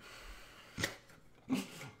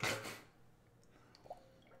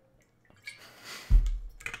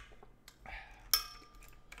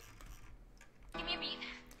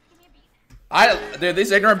 Dude,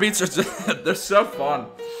 these ignorant beats are they're so fun.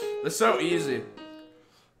 They're so easy.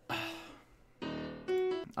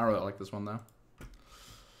 I really like this one though.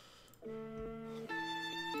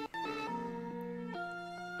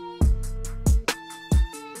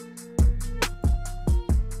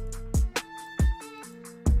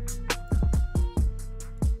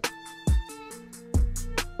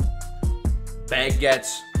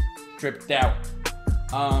 Baguettes dripped out.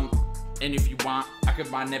 And if you want, I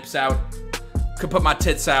could my nips out. Could put my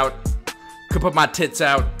tits out. Could put my tits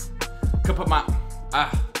out. Could put my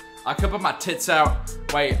I could put my tits out.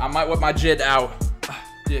 Wait, I might whip my jid out.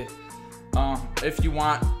 Yeah. If you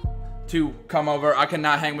want to come over, I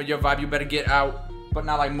cannot hang with your vibe. You better get out, but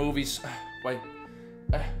not like movies. Wait.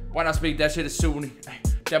 Why not speak? That shit is Sunni.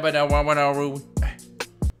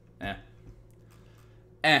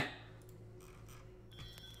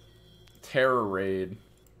 Terror raid.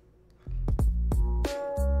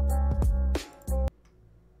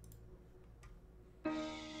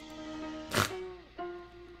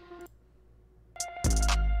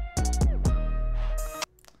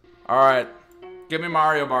 Alright, give me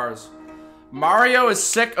Mario bars. Mario is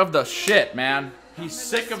sick of the shit, man. He's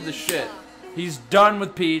sick of the shit. He's done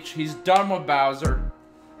with Peach. He's done with Bowser.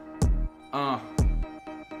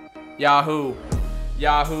 Yahoo.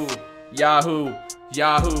 Yahoo. Yahoo.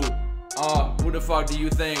 Yahoo. Who the fuck do you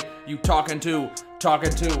think you talking to?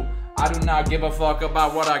 I do not give a fuck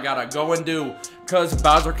about what I gotta go and do. Cause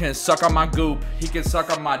Bowser can suck on my goop. He can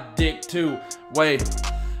suck on my dick too. Wait.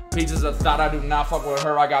 Peach is a thought, I do not fuck with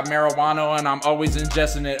her. I got marijuana and I'm always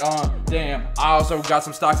ingesting it. Damn. I also got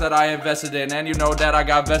some stocks that I invested in, and you know that I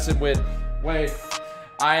got vested with. Wait,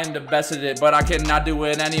 I am the best at it, but I cannot do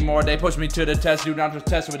it anymore. They push me to the test, do not just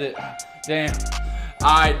test with it. Damn.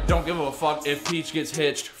 I don't give a fuck if Peach gets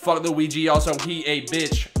hitched. Fuck Luigi, also he a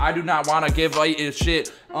bitch. I do not wanna give a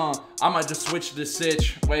shit. I might just switch the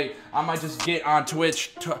sitch. Wait, I might just get on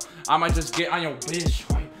Twitch. I might just get on your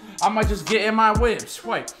bitch. Wait, I might just get in my whips.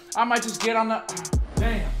 Wait, I might just get on the,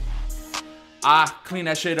 damn. I clean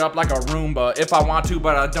that shit up like a Roomba if I want to,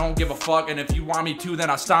 but I don't give a fuck. And if you want me to, then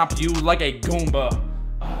I stomp you like a Goomba.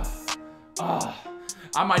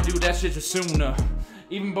 I might do that shit just sooner.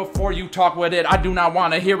 Even before you talk with it, I do not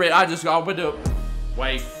want to hear it. I just go with the,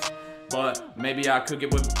 wait, but maybe I could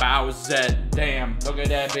get with Bowser. Damn, look at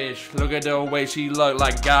that bitch. Look at the way she look,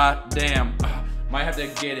 like goddamn. Might have to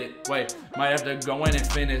get it. Wait, might have to go in and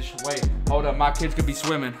finish. Wait, hold up, my kids could be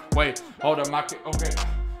swimming. Wait, hold up, my kid, okay.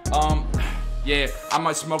 Yeah, I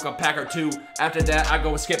might smoke a pack or two. After that, I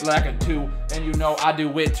go skip like a 2. And you know I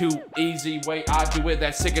do it too easy. Wait, I do it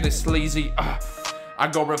that sick and it's sleazy. I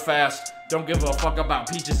go real fast. Don't give a fuck about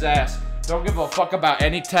Peach's ass. Don't give a fuck about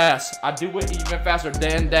any task. I do it even faster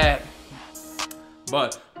than that.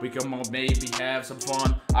 But we can maybe have some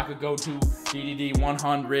fun. I could go to DDD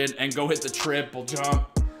 100 and go hit the triple jump.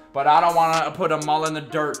 But I don't want to put them all in the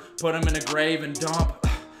dirt. Put them in the grave and dump.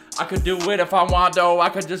 I could do it if I want though. I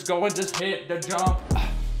could just go and just hit the jump.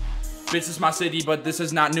 This is my city, but this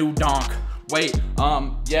is not New Donk. Wait,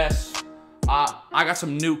 yes. I got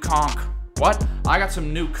some new conch. What? I got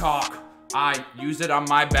some new cock. I used it on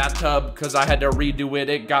my bathtub because I had to redo it.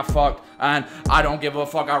 It got fucked and I don't give a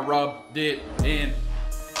fuck. I rubbed it in.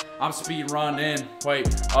 I'm speed running. Wait,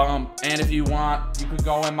 and if you want, you could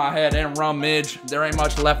go in my head and rummage. There ain't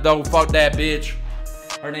much left though. Fuck that bitch.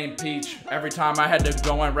 Her name Peach. Every time I had to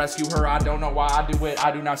go and rescue her, I don't know why I do it.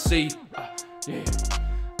 I do not see. Yeah.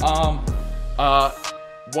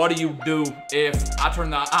 What do you do if I turn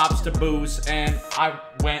the ops to booze and I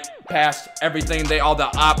went past everything, all the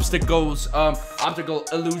obstacles, optical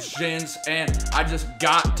illusions, and I just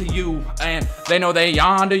got to you, and they know they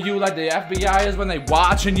onto you like the FBI is when they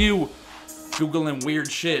watching you, Googling weird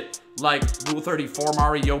shit like Rule 34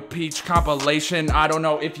 Mario Peach compilation. I don't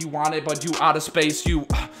know if you want it, but you out of space, you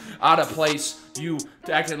out of place, you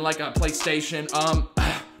acting like a PlayStation.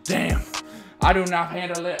 Damn, I do not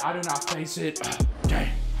handle it, I do not face it. Damn,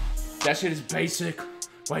 that shit is basic.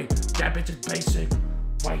 Wait, that bitch is basic.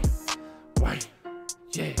 Wait,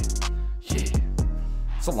 yeah.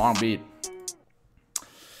 It's a long beat.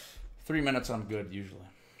 3 minutes, I'm good usually.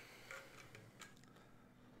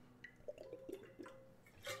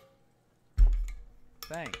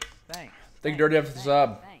 Thanks. Thank you, Dirty, for the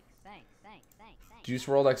sub. Juice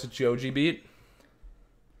WRLD X Joji beat.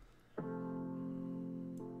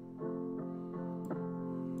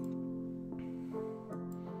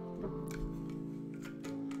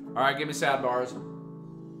 Alright, give me sad bars.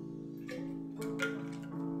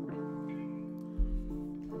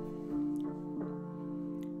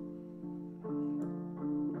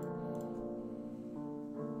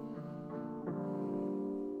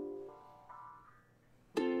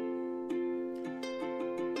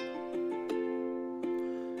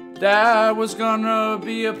 That was gonna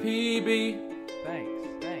be a PB. Thanks.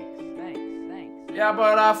 Yeah,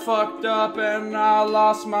 but I fucked up and I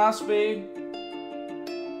lost my speed.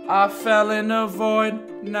 I fell in the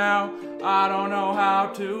void, now I don't know how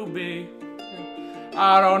to be.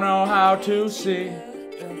 I don't know how to see.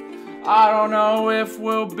 I don't know if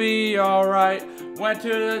we'll be alright. Went to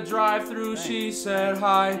the drive-thru, she said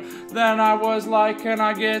hi. Then I was like, can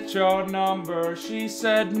I get your number? She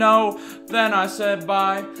said no, then I said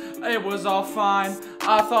bye. It was all fine,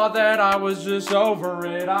 I thought that I was just over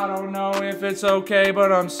it. I don't know if it's okay,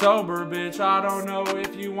 but I'm sober, bitch. I don't know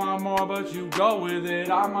if you want more, but you go with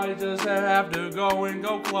it. I might just have to go and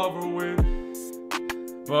go Cloverwood.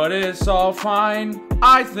 But it's all fine,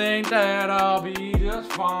 I think that I'll be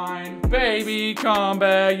just fine. Baby, come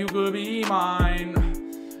back, you could be mine.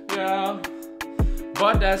 Yeah,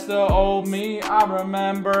 but that's the old me. I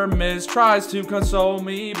remember Miz tries to console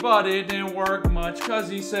me, but it didn't work much, cause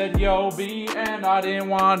he said yo B, and I didn't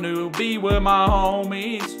want to be with my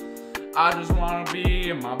homies. I just wanna be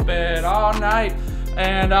in my bed all night,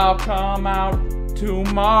 and I'll come out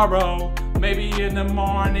tomorrow, maybe in the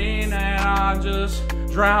morning, and I'm just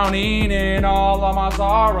drowning in all of my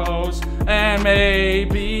sorrows. And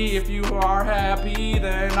maybe if you are happy,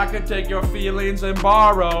 then I could take your feelings and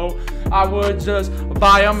borrow. I would just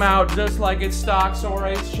buy them out just like it's stocks or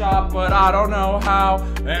a shop, but I don't know how,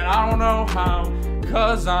 and I don't know how,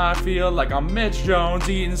 cause I feel like I'm Mitch Jones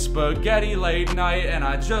eating spaghetti late night, and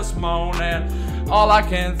I just moan, and all I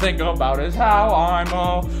can think about is how I'm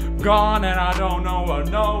all gone, and I don't know a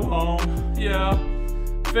no home. Yeah,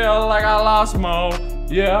 feel like I lost Mo.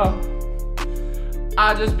 Yeah,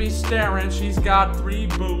 I just be staring, she's got 3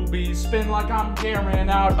 boobies. Spin like I'm gearing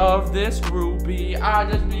out of this groupie.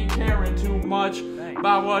 I just be caring too much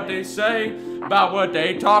about what they say, about what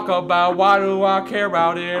they talk about. Why do I care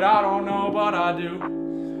about it? I don't know, but I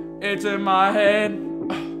do. It's in my head,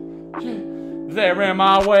 they're in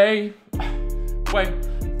my way. Wait,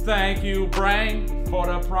 thank you, brain, for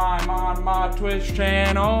the prime on my Twitch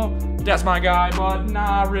channel. That's my guy, but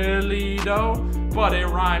not really though. But it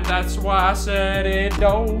rhymed, that's why I said it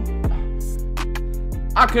though.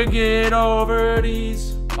 I could get over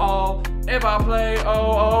these all if I play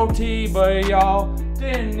OOT, but y'all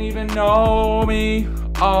didn't even know me.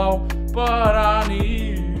 Oh, but I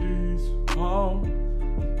need these. Oh,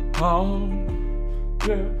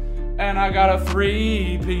 yeah. And I got a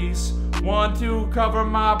 3-piece, one to cover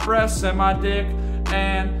my breasts and my dick,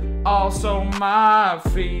 and also my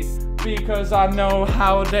feet, because I know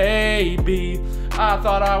how they be. I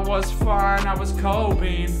thought I was fine, I was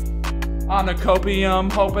coping on a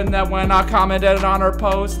copium, hoping that when I commented on her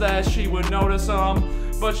post that she would notice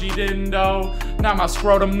them, but she didn't though. Now my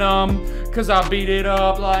scrotum numb, cause I beat it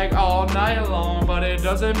up like all night long, but it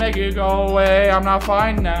doesn't make it go away. I'm not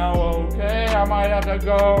fine now, okay? I might have to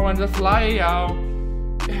go and just fly out.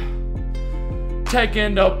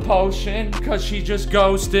 Taking the potion, cause she just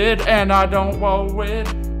ghosted, and I don't woe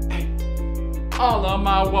with all of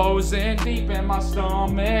my woes in deep in my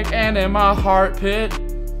stomach and in my heart pit.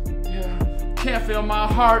 Yeah, can't feel my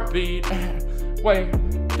heartbeat. Wait,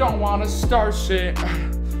 don't wanna start shit.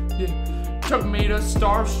 Yeah, took me to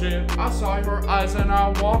Starship. I saw her eyes and I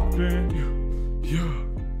walked in.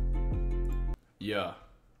 Yeah.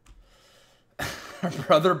 Her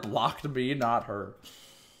brother blocked me, not her.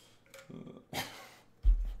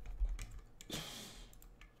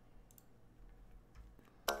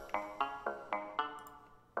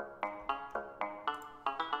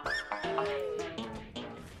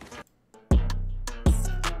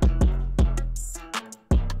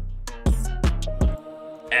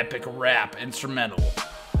 Epic rap instrumental.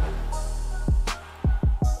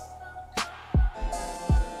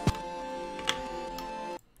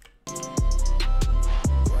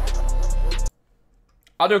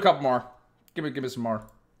 I'll do a couple more. Give me some more.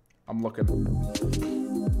 I'm looking.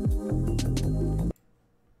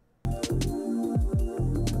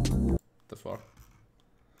 The fuck?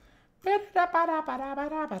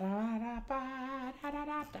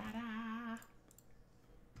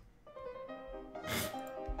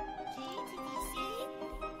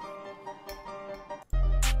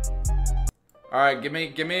 All right, give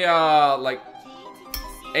me like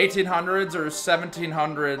 1800s or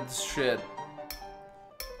 1700s shit.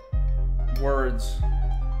 Words.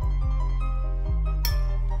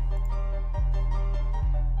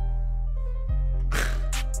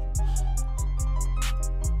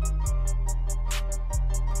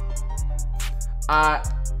 I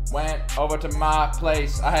went over to my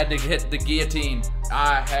place. I had to hit the guillotine.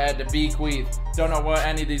 I had to bequeath. Don't know what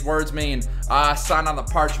any of these words mean. I signed on the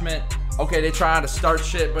parchment. Okay, they trying to start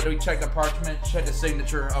shit, but we check the parchment, check the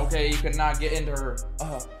signature. Okay, you cannot get into her.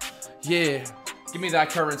 Yeah. Give me that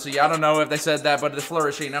currency. I don't know if they said that, but it's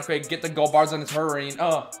flourishing. Okay, get the gold bars and it's hurrying.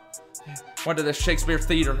 Went to the Shakespeare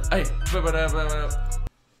Theater. Hey,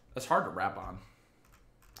 that's hard to rap on.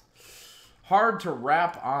 Hard to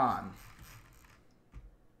rap on.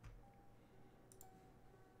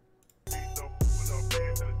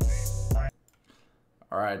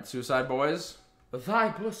 All right, Suicide Boys. Thy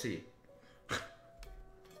pussy.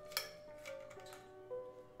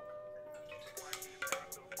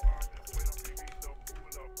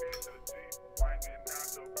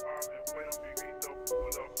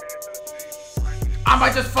 I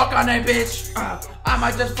might just fuck on that bitch. I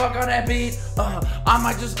might just fuck on that beat. I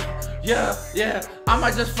might just, yeah. I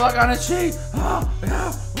might just fuck on a cheat. Yeah.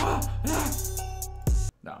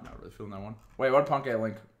 No, I'm not really feeling that one. Wait, what punk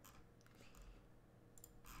link?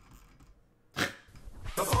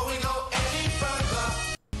 Before we go any further.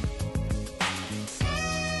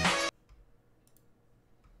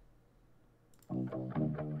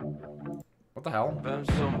 What the hell?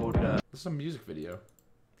 This is a music video.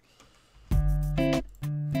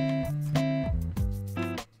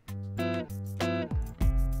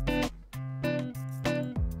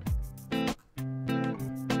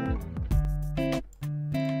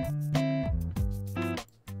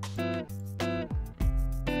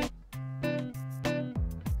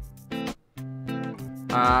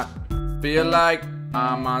 I feel like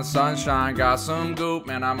I'm on sunshine, got some goop,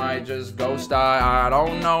 man, I might just ghost die. I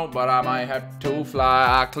don't know, but I might have to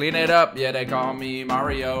fly. I clean it up, yeah, they call me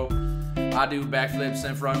Mario. I do backflips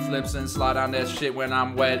and front flips and slide on that shit when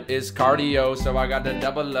I'm wet. It's cardio, so I got to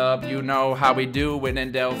double up. You know how we do it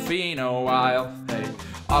in Delfino Isle. Hey,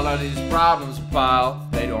 all of these problems pile.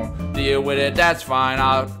 They don't deal with it, that's fine.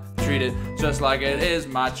 I'll treat it just like it is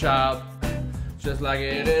my child. Just like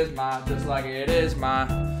it is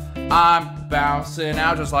mine. I'm bouncing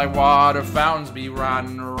out just like water fountains be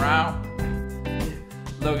riding around.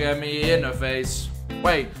 Look at me in the face.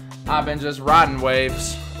 Wait, I've been just riding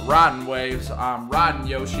waves. I'm riding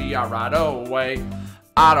Yoshi, I ride away.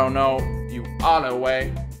 I don't know, you all the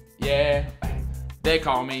way. Yeah, they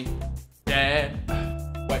call me Dad.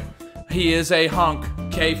 Wait, he is a hunk.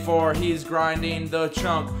 K4, he's grinding the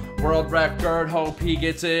chunk. World record, hope he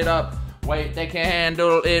gets it up. Wait, they can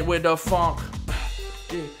handle it with the funk.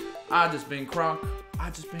 Yeah, I just been crunk.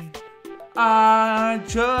 I just been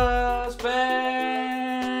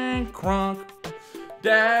crunk.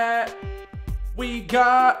 That we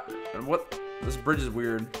got. What? This bridge is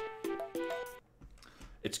weird.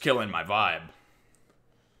 It's killing my vibe.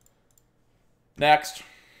 Next.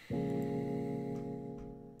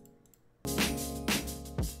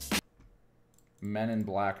 Men in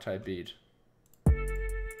Black type beat.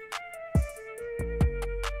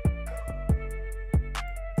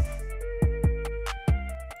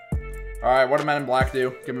 Alright, what do Men in Black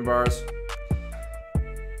do? Give me bars.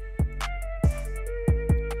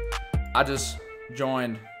 I just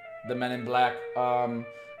joined the Men in Black.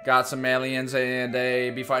 Got some aliens and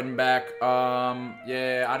they be fighting back.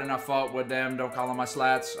 Yeah, I did not fuck with them. Don't call them my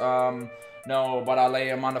slats. No, but I lay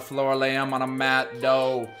them on the floor, lay them on a mat.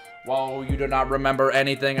 No. Whoa, you do not remember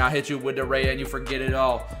anything. I hit you with the ray and you forget it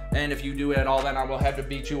all. And if you do it all, then I will have to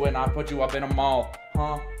beat you and I'll put you up in a mall.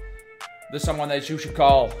 Huh? There's someone that you should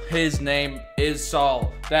call. His name is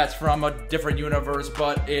Saul. That's from a different universe,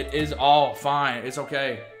 but it is all fine. It's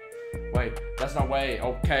okay. Wait, that's no way.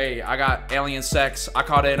 Okay, I got alien sex. I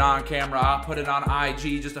caught it on camera. I put it on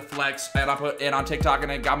IG just to flex. And I put it on TikTok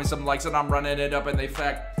and it got me some likes. And I'm running it up and they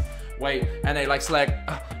feck. Wait, and they like select.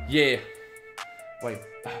 Yeah. Wait,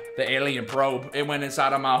 the alien probe. It went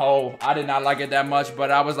inside of my hole. I did not like it that much,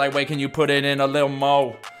 but I was like, wait, can you put it in a little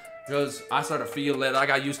mo? Because I started to feel it. I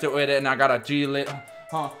got used to it and I got to G it.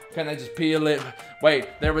 Can I just peel it? Wait,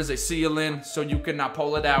 there is a ceiling, so you cannot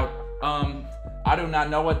pull it out. I do not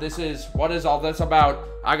know what this is. What is all this about?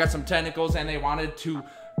 I got some tentacles and they wanted to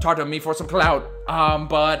talk to me for some clout.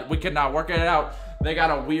 But we could not work it out. They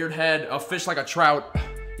got a weird head, a fish like a trout.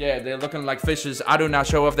 Yeah, they're looking like fishes. I do not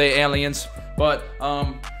show if they aliens. But,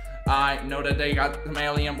 I know that they got some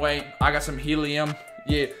alien. Wait, I got some helium.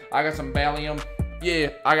 Yeah, I got some barium. Yeah,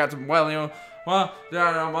 I got some helium.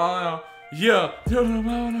 Yeah.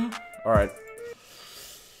 Alright.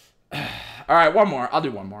 Alright, one more. I'll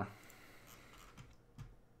do one more.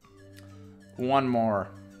 One more.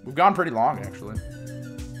 We've gone pretty long, actually.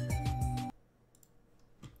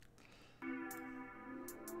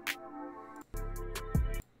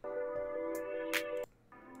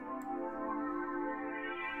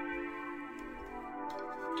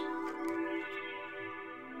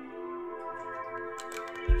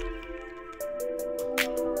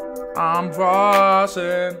 I'm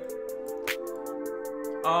crossing.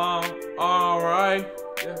 Alright.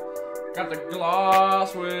 Yeah. Got the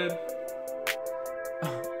gloss with.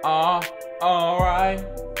 Alright.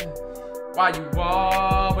 Why you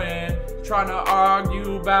wobbling? Trying to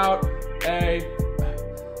argue about a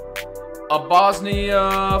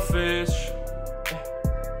Bosnia fish.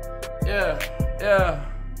 Yeah.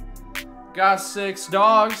 Got 6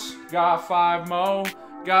 dogs, got 5 mo.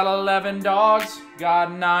 Got 11 dogs,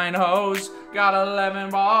 got 9 hoes, got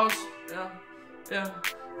 11 balls. Yeah.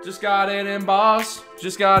 Just got it in balls,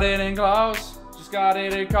 just got it in claws, just got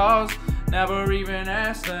it in cause. Never even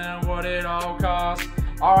asked them what it all cost.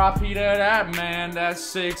 R.I.P. to that man, that's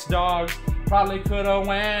 6 dogs. Probably could've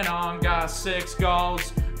went on, got 6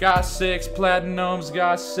 golds, got 6 platinums,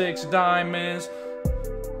 got 6 diamonds.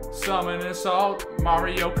 Summon and salt,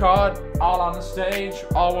 Mario Kart, all on the stage,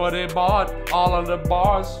 all what it bought, all of the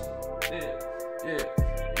bars. Yeah.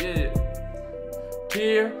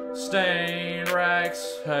 Tear stained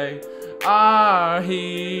racks, hey, I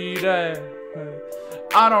heed that.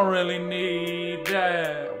 I don't really need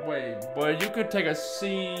that. Wait, but you could take a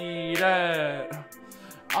seat at.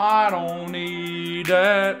 I don't need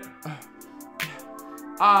that.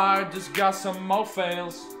 I just got some more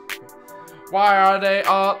fails. Why are they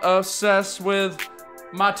all obsessed with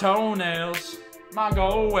my toenails? My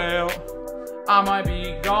go well, I might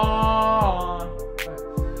be gone.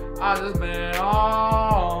 I just been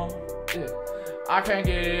on. Yeah. I can't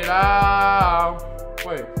get out.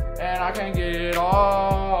 Wait, and I can't get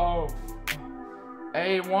off.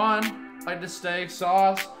 A1, like the steak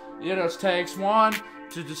sauce. It just takes one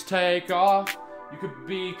to just take off. You could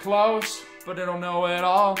be close, but they don't know it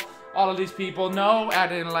all. All of these people know,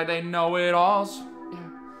 acting like they know it alls.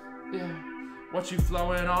 Yeah. What you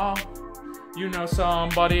flowing on? You know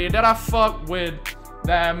somebody that I fuck with.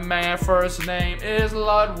 That man first name is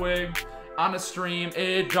Ludwig. On the stream,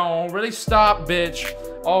 it don't really stop, bitch.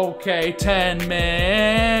 Okay, 10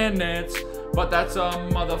 minutes. But that's a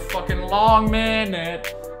motherfucking long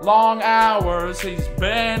minute. Long hours, he's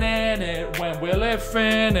been in it. When will it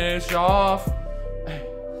finish off?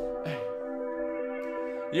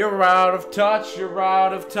 You're out of touch, you're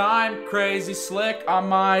out of time. Crazy slick on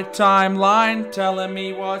my timeline. Telling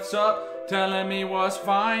me what's up, telling me what's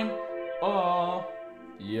fine. Oh,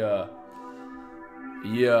 yeah.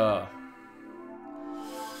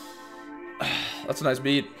 That's a nice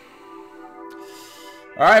beat.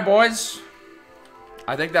 Alright, boys.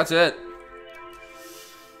 I think that's it.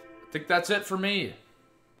 I think that's it for me.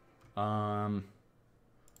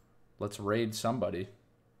 Let's raid somebody.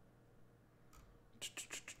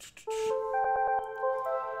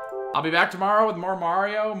 I'll be back tomorrow with more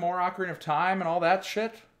Mario, more Ocarina of Time, and all that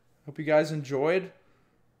shit. Hope you guys enjoyed.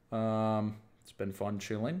 It's been fun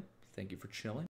chilling. Thank you for chilling.